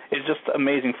them, is just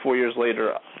amazing 4 years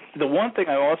later. The one thing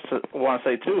I also want to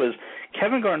say, too, is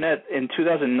Kevin Garnett in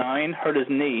 2009 hurt his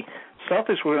knee.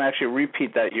 Celtics were going to actually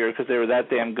repeat that year because they were that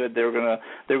damn good. They were going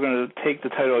to take the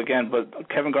title again, but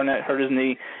Kevin Garnett hurt his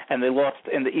knee, and they lost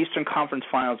in the Eastern Conference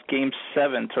Finals, Game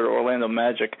 7 to the Orlando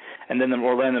Magic, and then the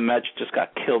Orlando Magic just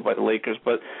got killed by the Lakers.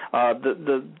 But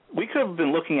we could have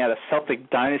been looking at a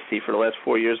Celtic dynasty for the last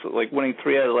 4 years, like winning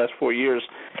 3 out of the last 4 years,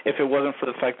 if it wasn't for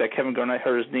the fact that Kevin Garnett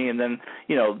hurt his knee, and then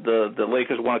the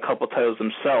Lakers won a couple titles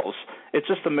themselves. It's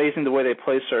just amazing the way they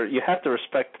play, sir. You have to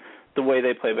respect the way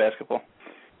they play basketball.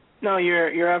 No,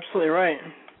 you're absolutely right.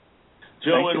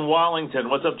 Joe in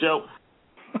Wallington. What's up, Joe?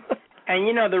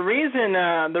 And the reason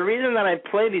that I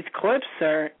play these clips,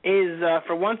 sir, is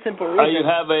for one simple reason. You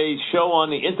have a show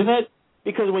on the internet?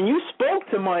 Because when you spoke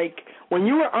to Mike, when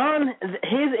you were on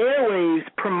his airwaves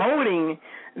promoting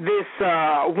this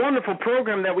wonderful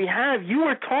program that we have, you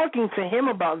were talking to him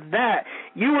about that.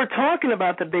 You were talking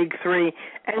about the Big Three.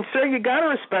 And, sir, you got to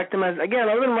respect them. As again,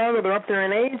 other than Ronaldo, they're up there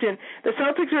in age. And the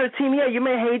Celtics are a team, you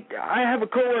may hate. I have a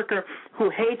coworker who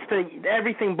hates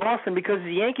everything Boston because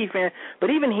he's a Yankee fan,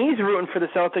 but even he's rooting for the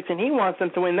Celtics, and he wants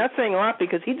them to win. That's saying a lot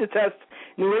because he detests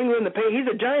New England. He's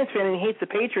a Giants fan, and he hates the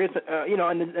Patriots,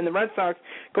 and the Red Sox.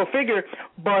 Go figure.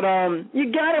 But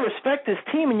you got to respect this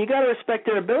team, and you got to respect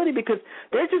their ability because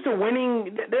they're just a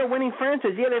winning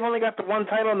franchise. Yeah, they've only got the one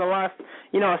title in the last,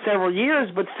 several years,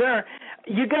 but, sir,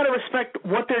 you got to respect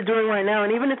what they're doing right now,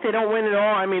 and even if they don't win it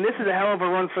all, I mean, this is a hell of a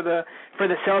run for the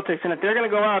Celtics, and if they're going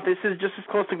to go out, this is just as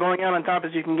close to going out on top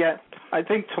as you can get. I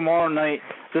think tomorrow night,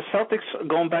 the Celtics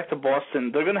going back to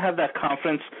Boston, they're going to have that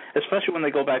confidence, especially when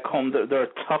they go back home. They're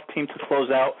a tough team to close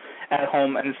out at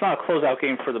home, and it's not a closeout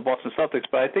game for the Boston Celtics,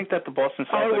 but I think that the Boston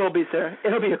Celtics... Oh, it will be, sir.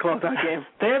 It'll be a closeout game.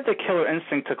 They have the killer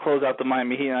instinct to close out the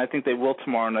Miami Heat, and I think they will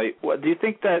tomorrow night. Do you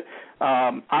think that...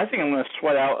 I think I'm going to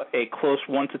sweat out a close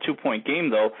 1 to 2 point game,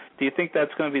 though. Do you think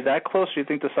that's going to be that close, or do you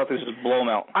think the Celtics just blow them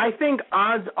out? I think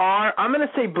odds are... I'm going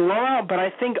to say blowout, but I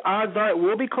think odds are it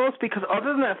will be close because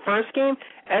other than that first game,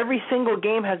 every single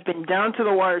game has been down to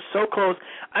the wire, so close.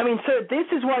 I mean, sir, this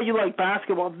is why you like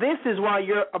basketball. This is why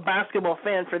you're a basketball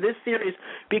fan for this series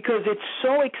because it's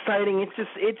so exciting. It's just.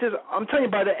 I'm telling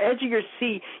you, by the edge of your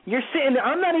seat, you're sitting there.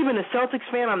 I'm not even a Celtics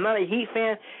fan. I'm not a Heat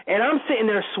fan, and I'm sitting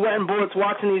there sweating bullets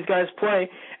watching these guys play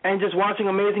and just watching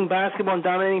amazing basketball and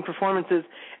dominating performances.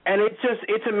 And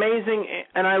it's amazing,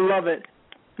 and I love it.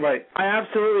 Right. I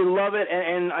absolutely love it,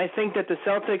 and I think that the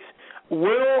Celtics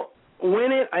will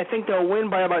win it. I think they'll win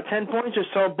by about 10 points or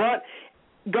so. But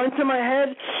gun to my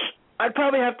head, I'd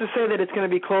probably have to say that it's going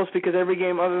to be close because every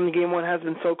game other than Game 1 has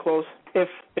been so close. If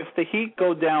the Heat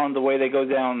go down the way they go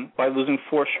down by losing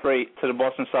 4 straight to the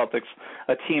Boston Celtics,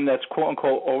 a team that's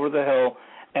quote-unquote over the hill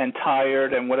and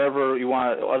tired and whatever you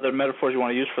want, other metaphors you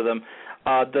want to use for them,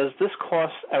 does this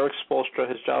cost Eric Spoelstra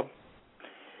his job?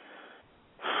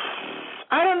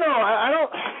 I don't know.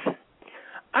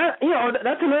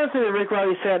 That's another thing that Rick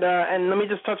Riley said, and let me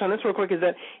just touch on this real quick, is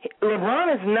that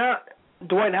LeBron is not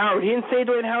Dwight Howard. He didn't say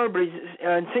Dwight Howard, but he's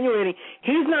insinuating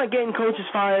he's not getting coaches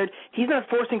fired. He's not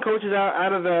forcing coaches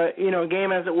out of the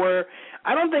game, as it were.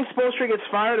 I don't think Spoelstra gets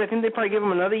fired. I think they probably give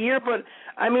him another year. But,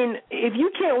 I mean, if you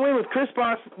can't win with Chris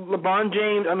Bosh, LeBron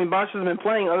James, I mean, Bosh hasn't been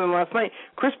playing other than last night,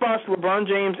 Chris Bosh, LeBron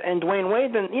James, and Dwayne Wade,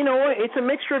 then you know what? It's a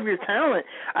mixture of your talent.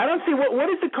 I don't see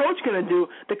what is the coach going to do.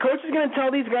 The coach is going to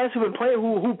tell these guys who play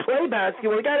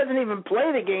basketball, the guy doesn't even play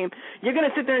the game. You're going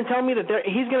to sit there and tell me that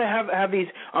he's going to have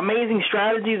these amazing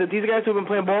strategies that these guys who have been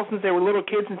playing ball since they were little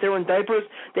kids, since they were in diapers,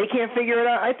 they can't figure it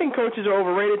out. I think coaches are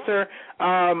overrated, sir.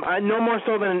 No more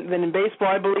so than in baseball.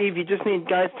 I believe you just need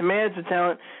guys to manage the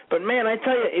talent. But man, I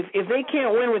tell you, if they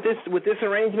can't win with this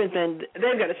arrangement, then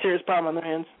they've got a serious problem on their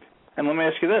hands. And let me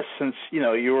ask you this: since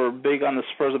you were big on the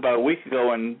Spurs about a week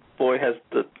ago, and boy, has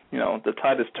the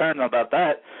tide has turned about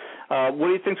that. What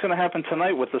do you think's going to happen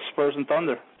tonight with the Spurs and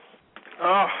Thunder?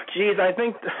 Oh, geez, I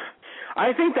think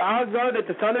the odds are that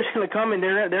the Thunder's going to come and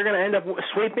they're going to end up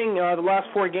sweeping the last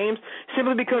 4 games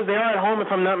simply because they are at home, if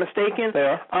I'm not mistaken. They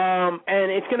are.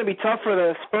 And it's going to be tough for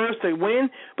the Spurs to win.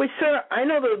 But, sir, I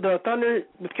know the Thunder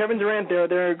with Kevin Durant,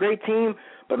 they're a great team.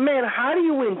 But, man, how do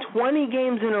you win 20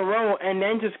 games in a row and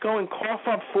then just go and cough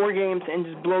up 4 games and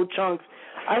just blow chunks?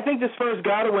 I think the Spurs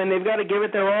got to win. They've got to give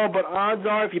it their all, but odds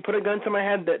are, if you put a gun to my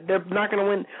head, that they're not going to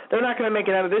win. They're not going to make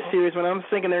it out of this series, but I'm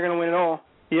thinking they're going to win it all.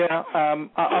 Yeah,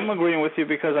 I'm agreeing with you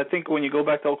because I think when you go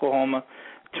back to Oklahoma,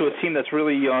 to a team that's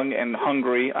really young and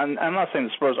hungry, and I'm not saying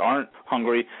the Spurs aren't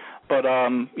hungry, but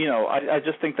I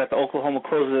just think that the Oklahoma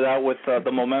closes it out with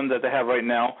the momentum that they have right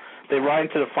now. They ride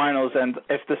into the finals, and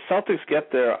if the Celtics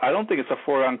get there, I don't think it's a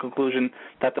foregone conclusion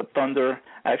that the Thunder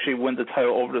actually win the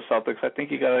title over the Celtics. I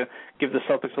think you got to give the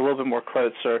Celtics a little bit more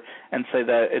credit, sir, and say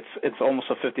that it's almost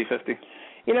a 50-50.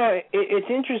 It's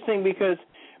interesting because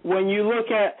when you look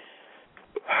at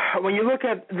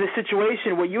the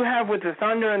situation, what you have with the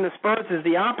Thunder and the Spurs is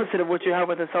the opposite of what you have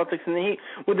with the Celtics and the Heat.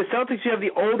 With the Celtics, you have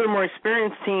the older, more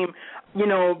experienced team,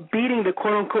 beating the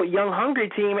quote-unquote young, hungry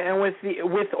team, and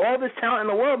with all this talent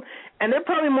in the world, and they're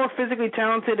probably more physically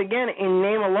talented, again, in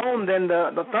name alone than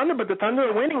the Thunder, but the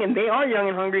Thunder are winning, and they are young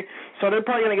and hungry, so they're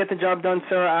probably going to get the job done,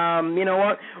 sir. You know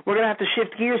what? We're going to have to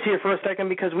shift gears here for a second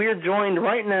because we are joined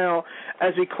right now,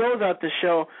 as we close out the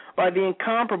show, by the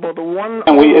incomparable, the one...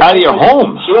 And we out of your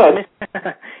home. Shit.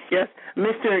 Yes,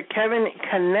 Mr. Kevin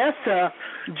Canessa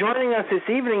joining us this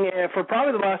evening for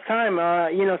probably the last time,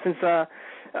 since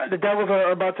the Devils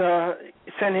are about to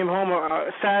send him home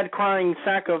a sad, crying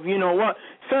sack of you-know-what.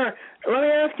 Sir, let me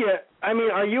ask you,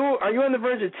 are you on the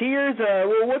verge of tears?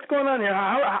 What's going on here?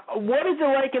 What is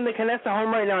it like in the Canessa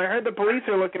home right now? I heard the police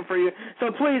are looking for you,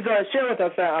 so please share with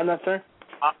us on that, sir.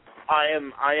 I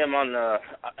am on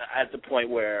at the point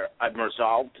where I'm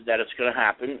resolved that it's going to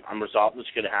happen. I'm resolved it's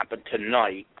going to happen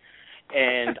tonight,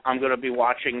 and I'm going to be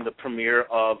watching the premiere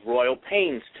of Royal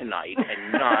Pains tonight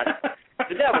and not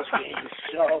the Devils game.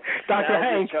 So Dr.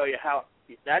 Hank, show you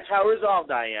that's how resolved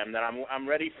I am. That I'm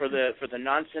ready for the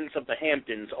nonsense of the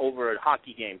Hamptons over a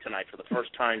hockey game tonight for the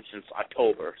first time since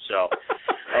October. So,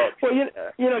 well,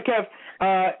 Kev,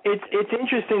 it's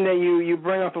interesting that you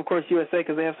bring up, of course, USA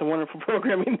because they have some wonderful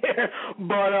programming there.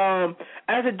 But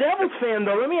as a Devils fan,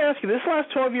 though, let me ask you: this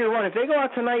last 12-year run, if they go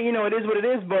out tonight, it is what it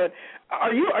is. But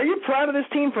are you proud of this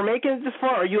team for making it this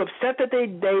far? Are you upset that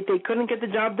they couldn't get the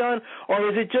job done,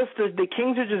 or is it just the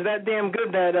Kings are just that damn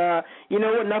good that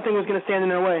nothing was going to stand in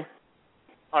their way?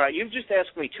 All right, you've just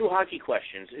asked me two hockey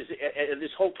questions. Is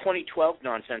this whole 2012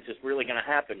 nonsense is really going to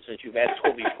happen since you've asked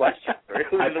all these questions?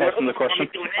 I passed him the question.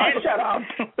 Shut up.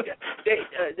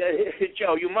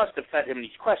 Joe, you must have fed him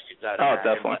these questions.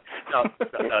 Definitely. No,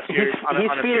 serious,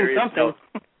 he's feeding something.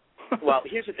 Well,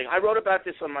 here's the thing. I wrote about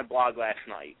this on my blog last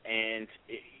night, and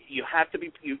you have to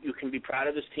be. You can be proud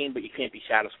of this team, but you can't be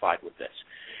satisfied with this.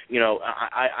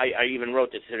 I even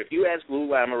wrote this. That if you ask Lou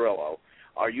Lamoriello,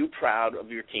 are you proud of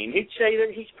your team? He'd say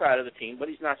that he's proud of the team, but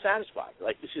he's not satisfied.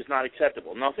 Like, this is not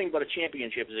acceptable. Nothing but a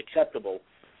championship is acceptable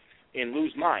in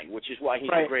Lou's mind, which is why he's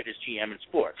the greatest GM in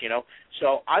sports.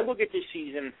 So I look at this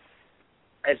season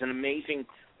as an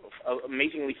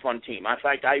amazingly fun team. In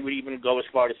fact, I would even go as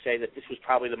far to say that this was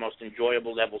probably the most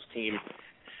enjoyable Devils team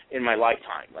in my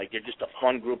lifetime. Like, they're just a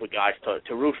fun group of guys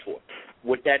to root for.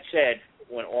 With that said,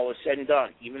 when all is said and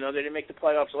done, even though they didn't make the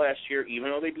playoffs last year, even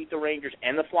though they beat the Rangers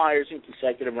and the Flyers in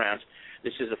consecutive rounds,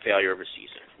 this is a failure of a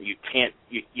season. You can't.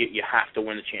 You have to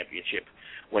win the championship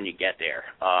when you get there.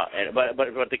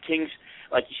 But the Kings,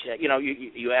 like you said,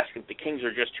 you ask if the Kings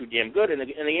are just too damn good, and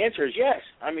the answer is yes.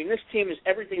 I mean, this team is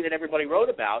everything that everybody wrote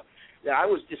about that I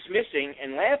was dismissing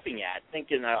and laughing at,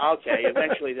 thinking, okay,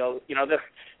 eventually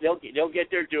they'll get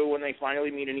their due when they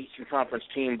finally meet an Eastern Conference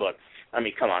team, but. I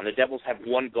mean, come on. The Devils have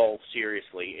one goal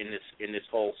seriously in this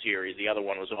whole series. The other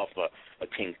one was off a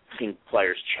King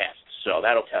player's chest. So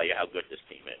that'll tell you how good this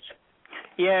team is.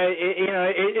 Yeah,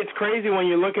 it's crazy when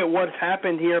you look at what's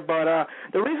happened here. But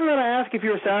the reason that I ask if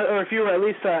you were sad, or if you were at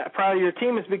least proud of your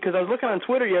team is because I was looking on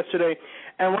Twitter yesterday,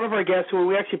 and one of our guests, who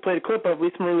we actually played a clip of,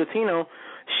 Lisa Marie Latino,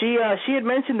 she had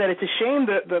mentioned that it's a shame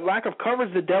the lack of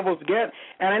coverage the Devils get.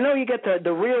 And I know you get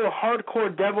the real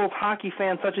hardcore Devils hockey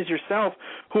fans such as yourself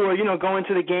who are, going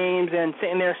to the games and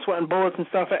sitting there sweating bullets and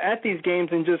stuff at these games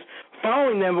and just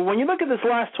following them. But when you look at this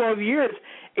last 12 years,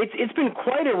 it's been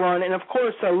quite a run. And, of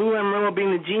course, Lou Lamoriello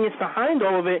being the genius behind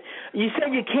all of it, you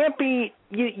said you can't be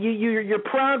you're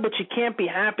proud, but you can't be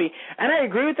happy. And I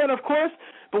agree with that, of course.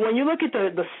 But when you look at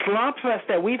the slop fest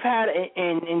that we've had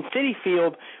in Citi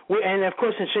Field, and of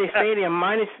course in Shea Stadium,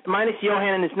 minus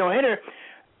Johan and his no-hitter,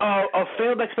 of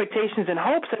failed expectations and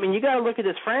hopes, I mean, you got to look at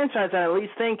this franchise and at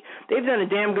least think they've done a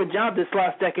damn good job this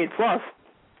last decade plus.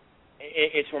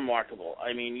 It's remarkable.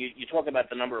 I mean, you talk about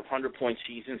the number of 100-point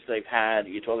seasons they've had.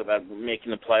 You talk about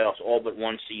making the playoffs all but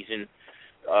one season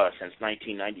since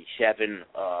 1997.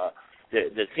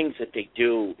 the things that they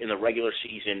do in the regular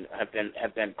season have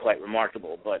been quite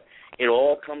remarkable. But it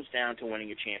all comes down to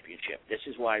winning a championship. This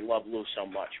is why I love Lou so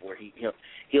much, where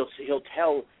he'll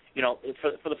tell.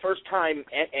 For the first time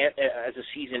as the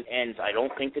season ends, I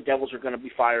don't think the Devils are going to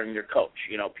be firing their coach.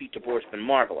 Pete DeBoer's been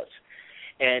marvelous.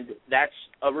 And that's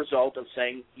a result of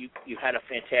saying you had a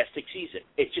fantastic season.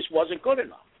 It just wasn't good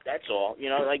enough. That's all.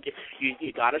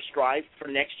 You got to strive for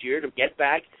next year to get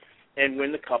back and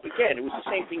win the Cup again. It was the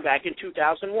same thing back in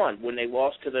 2001 when they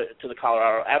lost to the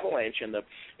Colorado Avalanche in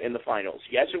the finals.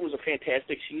 Yes, it was a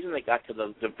fantastic season. They got to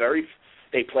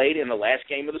they played in the last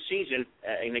game of the season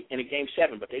in a Game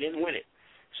 7, but they didn't win it.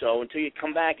 So until you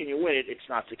come back and you win it, it's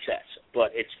not success.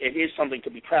 But it is something to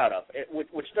be proud of,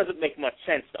 which doesn't make much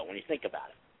sense, though, when you think about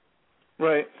it.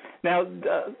 Right. Now,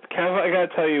 Kev, I got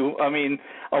to tell you, I mean,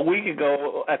 a week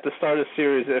ago at the start of the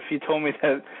series, if you told me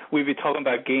that we'd be talking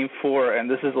about Game 4 and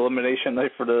this is elimination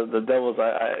night for the Devils,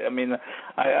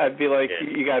 I'd be like,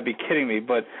 you got to be kidding me.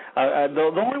 But the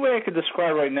only way I could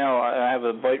describe right now, I have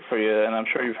a bite for you, and I'm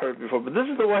sure you've heard it before, but this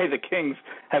is the way the Kings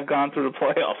have gone through the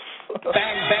playoffs. Bang,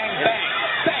 bang, bang,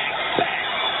 bang, bang,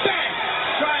 bang.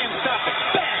 Try and stop it.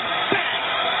 Bang, bang.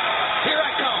 Here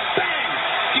I come. Bang.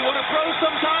 Do you want to throw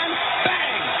sometime?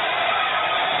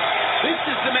 This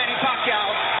is the Manny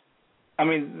Pacquiao. I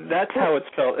mean, that's how it's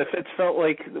felt. If it's felt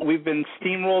like we've been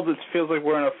steamrolled, it feels like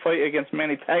we're in a fight against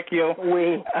Manny Pacquiao.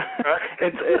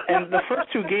 And the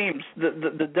first two games,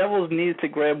 the Devils needed to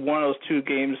grab one of those two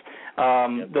games,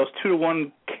 those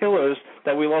 2-1 killers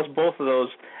that we lost both of those,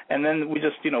 and then we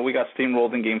just, we got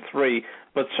steamrolled in Game 3.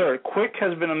 But, sir, Quick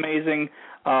has been amazing.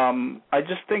 I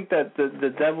just think that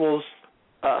the Devils,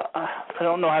 I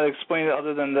don't know how to explain it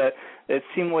other than that it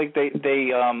seemed like they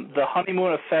the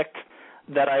honeymoon effect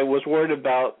that I was worried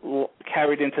about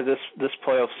carried into this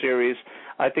playoff series.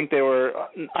 I think they were,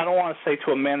 I don't want to say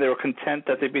to a man they were content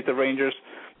that they beat the Rangers,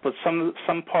 but some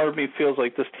part of me feels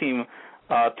like this team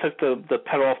took the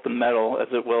pedal off the metal, as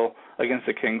it will, against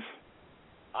the Kings.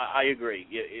 I agree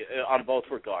on both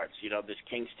regards. This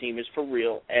Kings team is for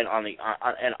real, and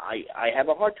I have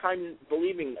a hard time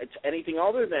believing it's anything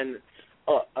other than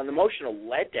an emotional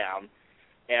letdown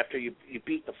after you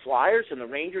beat the Flyers and the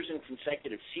Rangers in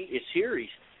consecutive series.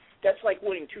 That's like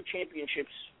winning 2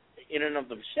 championships in and of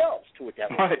themselves to a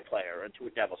Devils player and to a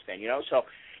Devils fan. So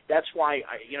that's why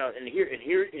and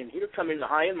here come in the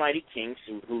high and mighty Kings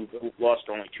who lost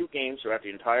only 2 games throughout the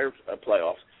entire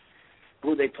playoffs,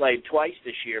 who they played twice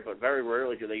this year, but very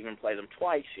rarely do they even play them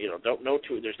twice.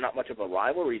 There's not much of a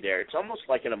rivalry there. It's almost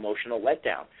like an emotional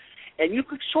letdown, and you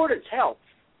could sort of tell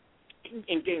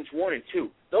in Games 1 and 2,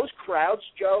 those crowds,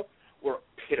 Joe, were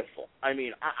pitiful. I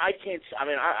mean, I can't. I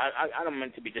mean, I don't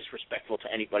mean to be disrespectful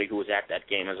to anybody who was at that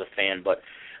game as a fan, but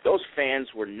those fans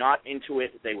were not into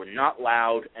it. They were not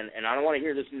loud, and I don't want to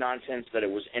hear this nonsense that it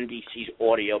was NBC's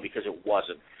audio, because it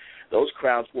wasn't. Those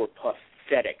crowds were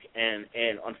pathetic, and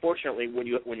unfortunately, when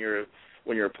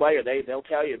you're a player, they'll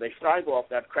tell you they thrive off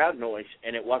that crowd noise,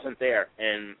 and it wasn't there,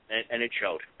 and it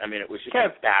showed. I mean, it was just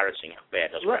embarrassing how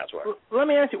bad those crowds were. Let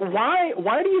me ask you,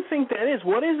 why do you think that is?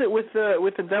 What is it with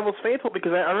the Devils faithful?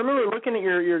 Because I remember looking at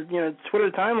your Twitter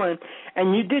timeline,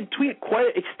 and you did tweet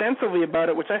quite extensively about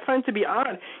it, which I find to be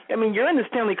odd. I mean, you're in the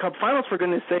Stanley Cup Finals, for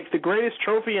goodness sakes, the greatest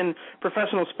trophy in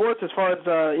professional sports as far as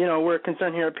we're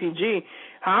concerned here at PG.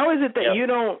 How is it that you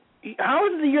don't? How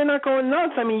is it that you're not going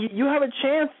nuts? I mean, you have a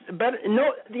chance.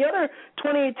 The other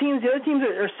 28 teams, the other teams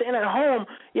are sitting at home,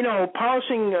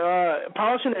 polishing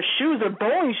their shoes, their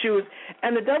bowling shoes,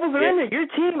 and the Devils are in there. Your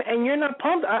team, and you're not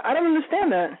pumped. I don't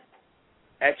understand that.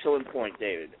 Excellent point,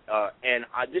 David. And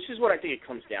this is what I think it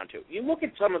comes down to. You look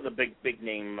at some of the big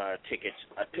name tickets,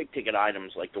 big ticket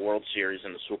items like the World Series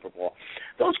and the Super Bowl.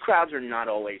 Those crowds are not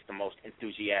always the most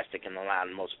enthusiastic and the loud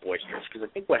and most boisterous. Because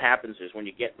I think what happens is when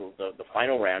you get the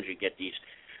final rounds, you get these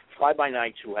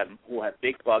fly-by-nights who have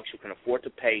big bucks, who can afford to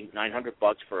pay $900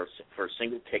 for a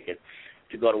single ticket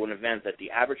to go to an event that the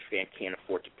average fan can't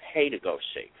afford to pay to go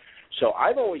see. So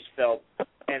I've always felt,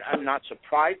 and I'm not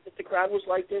surprised that the crowd was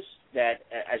like this, that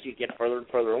as you get further and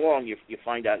further along, you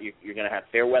find out you're going to have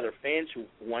fair-weather fans who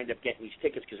wind up getting these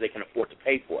tickets because they can afford to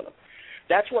pay for them.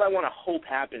 That's what I want to hope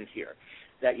happens here,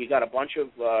 that you got a bunch of,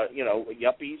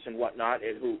 yuppies and whatnot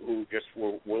who just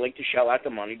were willing to shell out the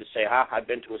money to say, I've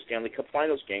been to a Stanley Cup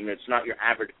Finals game, and it's not your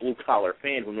average blue-collar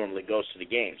fan who normally goes to the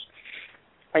games.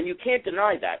 And you can't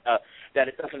deny that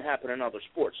it doesn't happen in other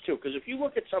sports, too, because if you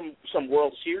look at some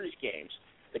World Series games,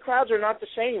 the crowds are not the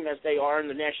same as they are in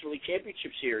the National League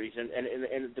Championship Series and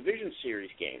the Division Series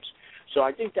games. So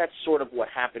I think that's sort of what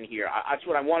happened here. That's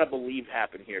what I want to believe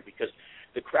happened here, because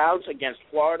the crowds against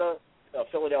Florida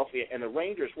Philadelphia and the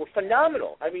Rangers were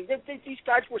phenomenal. I mean, these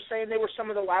guys were saying they were some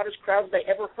of the loudest crowds they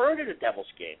ever heard at a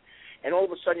Devils game. And all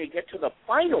of a sudden you get to the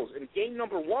finals, and game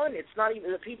number one, it's not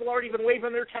even, the people aren't even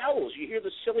waving their towels. You hear the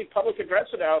silly public address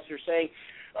announcer saying,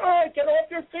 all right, get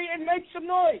off your feet and make some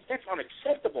noise. That's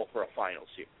unacceptable for a final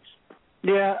series.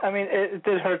 Yeah, I mean, it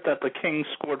did hurt that the Kings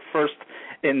scored first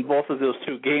in both of those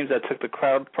two games. That took the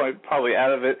crowd probably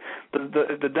out of it.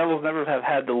 The Devils never have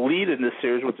had the lead in this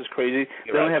series, which is crazy.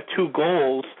 They only have 2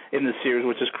 goals in the series,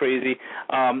 which is crazy.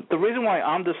 The reason why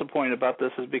I'm disappointed about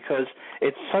this is because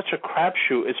it's such a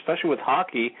crapshoot, especially with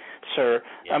hockey, sir.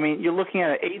 Yeah. I mean, you're looking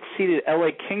at an 8-seeded LA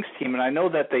Kings team, and I know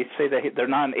that they say that they're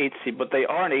not an 8-seed, but they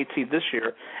are an 8-seed this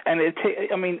year. And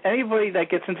I mean, anybody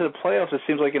that gets into the playoffs, it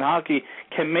seems like in hockey,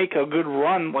 can make a good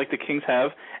run like the Kings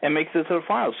have and make it to the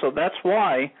finals. So that's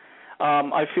why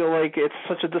I feel like it's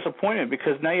such a disappointment,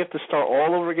 because now you have to start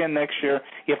all over again next year.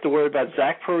 You have to worry about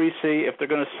Zach Parise, if they're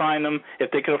going to sign him,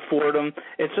 if they could afford him.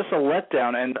 It's just a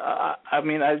letdown. And, I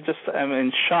mean, I'm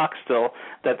in shock still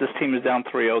that this team is down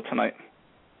 3-0 tonight.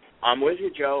 I'm with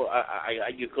you, Joe.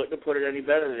 You couldn't have put it any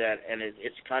better than that, and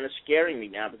it's kind of scaring me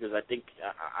now, because I think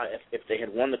if they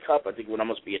had won the Cup, I think it would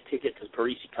almost be a ticket to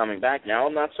Parise coming back. Now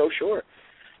I'm not so sure.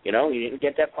 You know, he didn't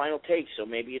get that final take, so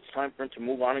maybe it's time for him to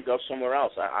move on and go somewhere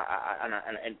else.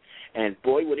 And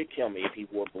boy, would it kill me if he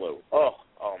wore blue. Oh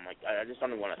my God, I just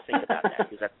don't even want to think about that,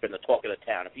 because that's been the talk of the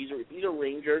town. If he's a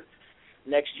Ranger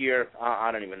next year,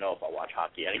 I don't even know if I'll watch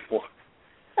hockey anymore.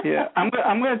 Yeah, I'm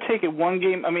going to take it one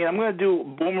game. I mean, I'm going to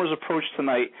do Boomer's approach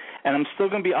tonight, and I'm still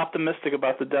going to be optimistic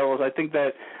about the Devils. I think that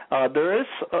there is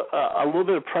a little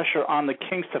bit of pressure on the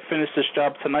Kings to finish this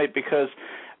job tonight, because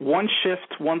one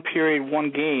shift, one period, one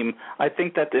game, I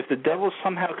think that if the Devils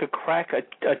somehow could crack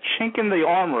a chink in the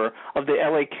armor of the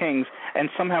LA Kings and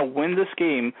somehow win this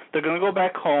game, they're going to go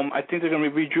back home. I think they're going to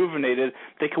be rejuvenated.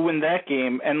 They could win that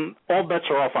game, and all bets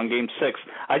are off on Game 6.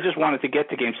 I just wanted to get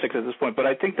to Game 6 at this point, but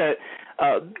I think that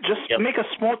make a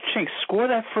small chink, score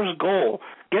that first goal,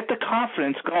 get the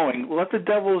confidence going. Let the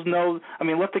Devils know,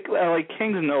 let the LA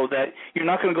Kings know that you're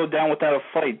not going to go down without a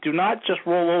fight. Do not just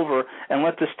roll over and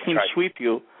let this team sweep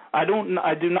you. I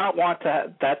do not want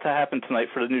that to happen tonight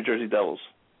for the New Jersey Devils.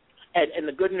 And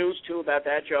the good news, too, about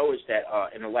that, Joe, is that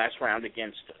in the last round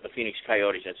against the Phoenix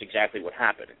Coyotes, that's exactly what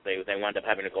happened. They wound up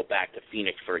having to go back to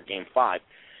Phoenix for a Game 5.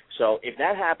 So if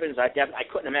that happens, I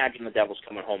couldn't imagine the Devils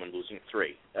coming home and losing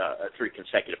three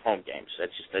consecutive home games.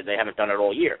 That's just that they haven't done it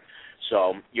all year.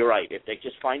 So you're right. If they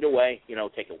just find a way,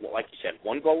 take it, like you said,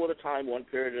 one goal at a time, one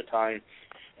period at a time,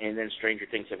 and then stranger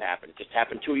things have happened. It just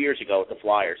happened 2 years ago with the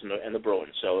Flyers and the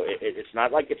Bruins. So it's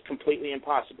not like it's completely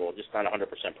impossible, just not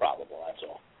 100% probable, that's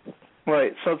all.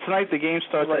 Right. So tonight the game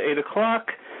starts at 8 o'clock.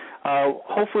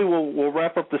 Hopefully we'll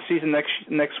wrap up the season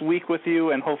next week with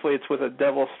you, and hopefully it's with a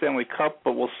Devils Stanley Cup,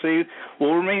 but we'll see.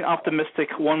 We'll remain optimistic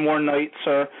one more night,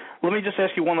 sir. Let me just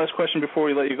ask you one last question before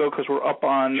we let you go, because we're up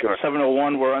on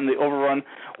 7:01. We're on the overrun.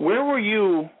 Where were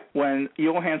you when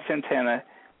Johan Santan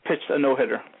pitched a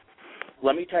no-hitter?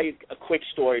 Let me tell you a quick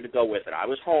story to go with it. I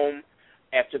was home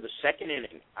after the second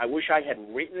inning. I wish I had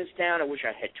written this down. I wish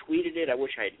I had tweeted it. I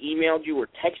wish I had emailed you or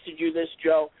texted you this,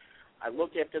 Joe. I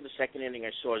looked after the second inning.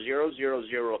 I saw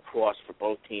 0-0-0 across for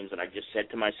both teams, and I just said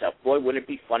to myself, boy, wouldn't it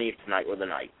be funny if tonight were the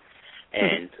night.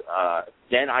 And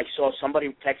then I saw somebody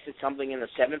texted something in the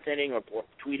seventh inning or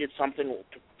tweeted something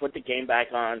to put the game back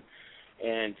on,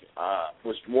 and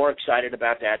was more excited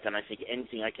about that than I think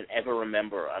anything I can ever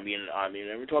remember. I mean,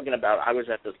 we're talking about I was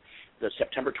at the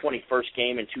September 21st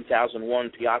game in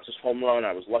 2001, Piazza's home run.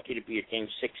 I was lucky to be at Game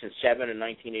 6 and 7 in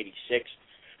 1986.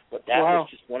 But that was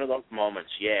just one of those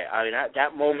moments. Yeah, I mean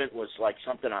that moment was like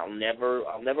something I'll never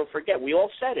forget. We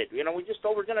all said it. We just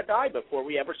thought we were going to die before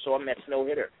we ever saw a Mets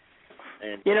no-hitter.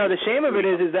 And the shame of it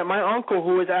is that my uncle,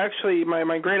 who was actually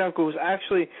my great uncle, who's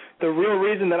actually the real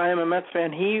reason that I am a Mets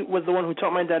fan. He was the one who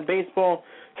taught my dad baseball,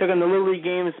 took him to Little League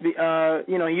games. He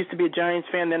used to be a Giants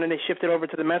fan. Then they shifted over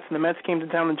to the Mets, and the Mets came to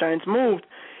town. The Giants moved.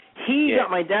 He got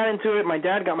my dad into it. My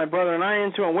dad got my brother and I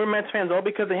into it. And we're Mets fans all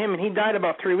because of him. And he died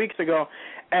about 3 weeks ago.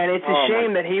 And it's a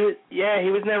shame that he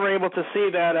was never able to see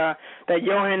that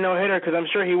Johan no-hitter, because I'm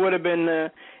sure he would have been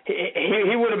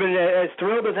he would have been as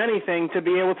thrilled as anything to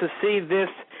be able to see this.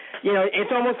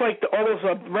 It's almost like all those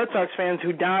Red Sox fans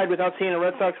who died without seeing a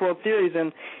Red Sox World Series.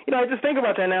 And I just think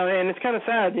about that now, and it's kind of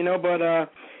sad, but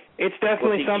it's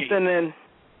definitely something. And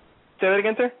say that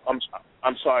again, sir.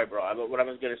 I'm sorry, bro. What I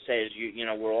was going to say is,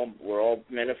 we're all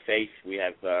men of faith. We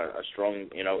have a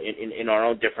strong, in our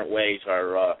own different ways,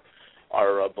 our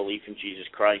belief in Jesus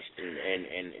Christ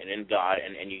and in God,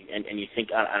 and you think,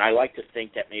 and I like to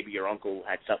think that maybe your uncle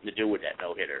had something to do with that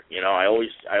no-hitter. You know, I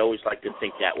always like to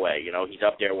think that way. You know, he's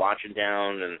up there watching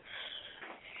down,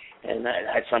 and that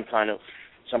had some kind of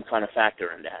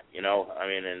factor in that. You know, I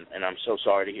mean, and I'm so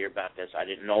sorry to hear about this. I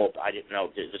didn't know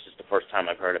this is the first time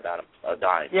I've heard about him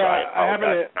dying.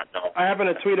 Yeah, so I happened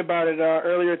to tweet about it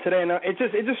earlier today, and it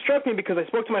just struck me because I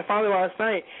spoke to my father last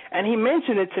night, and he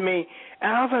mentioned it to me,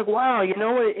 and I was like, wow, you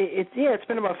know what? It's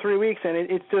been about 3 weeks, and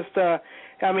it's just.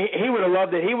 I mean, he would have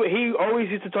loved it. He always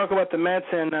used to talk about the Mets,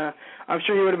 and I'm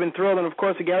sure he would have been thrilled. And of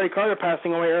course, Gary Carter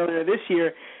passing away earlier this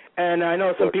year, and I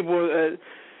know some people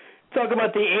talk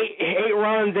about the eight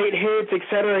runs, 8 hits, et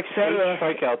cetera, et cetera.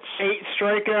 8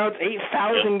 strikeouts,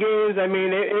 8,000 games. I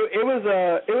mean, it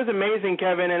was amazing,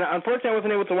 Kevin. And unfortunately, I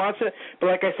wasn't able to watch it. But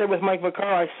like I said with Mike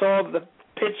Vaccaro, I saw the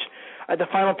pitch. At the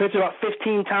final pitch about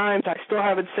 15 times. I still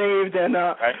have it saved, and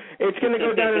it's going to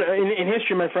go down in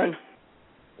history, my friend.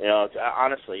 You know,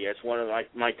 honestly, it's one of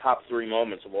my top 3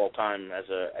 moments of all time as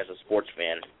a sports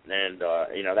fan, and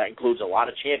you know, that includes a lot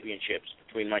of championships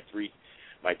between my three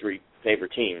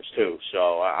favorite teams too.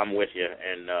 So I'm with you,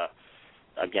 and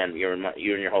again, you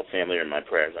and your whole family are in my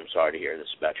prayers. I'm sorry to hear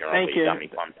this about your uncle. You got me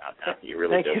bummed out now. You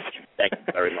really do. Thank you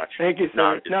very much. Thank you,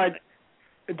 sir.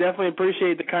 I definitely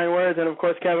appreciate the kind words, and of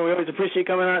course, Kevin, we always appreciate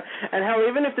coming on. And hell,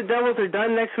 even if the Devils are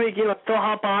done next week, you know, still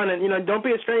hop on, and you know, don't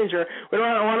be a stranger. We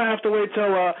don't want to have to wait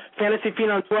till Fantasy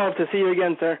Phenom 12 to see you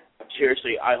again, sir.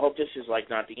 Seriously, I hope this is like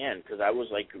not the end, because I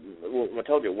was like, I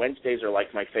told you, Wednesdays are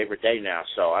like my favorite day now,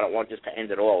 so I don't want this to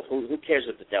end at all. Who cares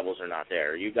if the Devils are not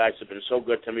there? You guys have been so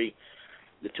good to me.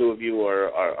 The two of you are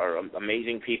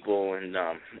amazing people, and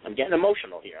I'm getting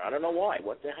emotional here. I don't know why.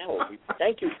 What the hell?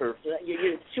 Thank you for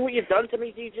you see what you've done to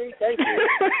me, DG. Thank you.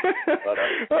 But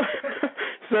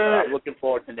I'm looking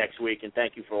forward to next week, and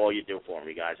thank you for all you do for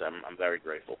me, guys. I'm very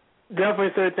grateful.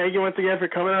 Definitely, sir. Thank you once again for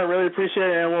coming on. I really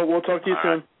appreciate it, and we'll talk to you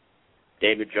soon.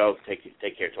 David, Joe, take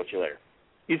care. Talk to you later.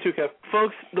 You too, Kev.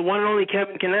 Folks, the one and only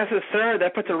Kevin Knesset, sir.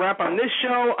 That puts a wrap on this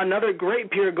show. Another great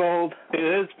pure gold. It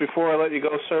is. Before I let you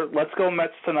go, sir, let's go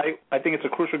Mets tonight. I think it's a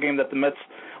crucial game that the Mets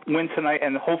win tonight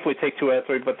and hopefully take 2 out of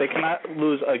 3, but they cannot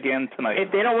lose again tonight. If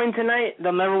they don't win tonight,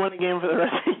 they'll never win a game for the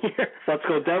rest of the year. Let's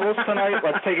go Devils tonight.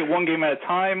 Let's take it one game at a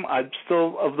time. I'm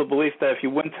still of the belief that if you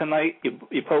win tonight, you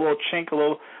put a little chink, a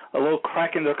little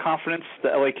crack in their confidence. The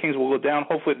LA Kings will go down.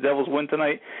 Hopefully the Devils win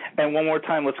tonight. And one more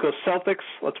time, let's go Celtics.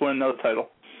 Let's win another title.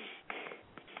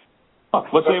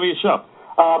 What's the name of your show?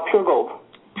 Pure Gold.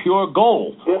 Pure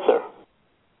Gold? Yes, sir.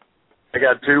 I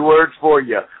got 2 words for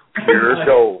you. Pure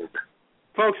Gold.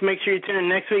 Folks, make sure you tune in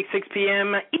next week, 6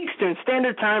 p.m. Eastern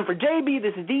Standard Time for JB.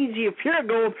 This is DG of Pure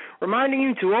Gold, reminding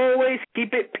you to always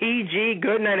keep it PG.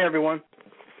 Good night, everyone.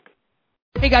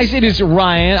 Hey guys, it is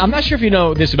Ryan. I'm not sure if you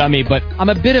know this about me, but I'm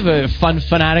a bit of a fun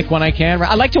fanatic when I can.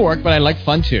 I like to work, but I like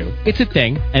fun too. It's a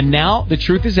thing. And now the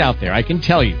truth is out there. I can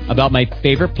tell you about my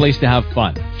favorite place to have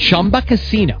fun. Chumba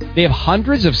Casino. They have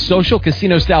hundreds of social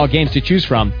casino style games to choose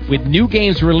from with new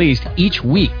games released each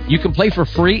week. You can play for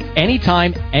free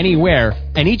anytime, anywhere.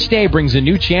 And each day brings a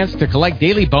new chance to collect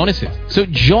daily bonuses. So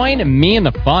join me in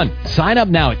the fun. Sign up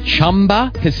now at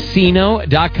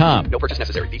ChumbaCasino.com. No purchase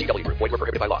necessary. VGW. Void where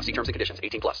prohibited by law. See terms and conditions.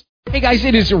 18+. Hey guys,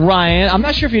 it is Ryan. I'm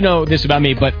not sure if you know this about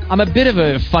me, but I'm a bit of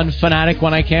a fun fanatic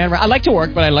when I can. I like to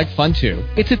work, but I like fun too.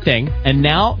 It's a thing. And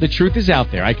now the truth is out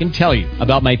there. I can tell you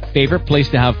about my favorite place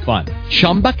to have fun.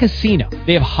 Chumba Casino.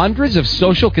 They have hundreds of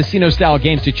social casino style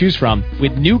games to choose from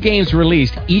with new games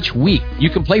released each week. You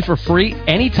can play for free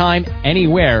anytime,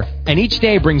 anywhere, and each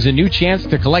day brings a new chance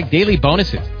to collect daily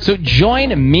bonuses. So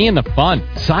join me in the fun.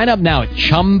 Sign up now at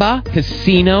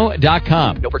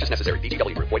ChumbaCasino.com. No purchase necessary.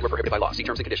 VGW. Void where prohibited by law. See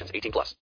terms and conditions. 18+.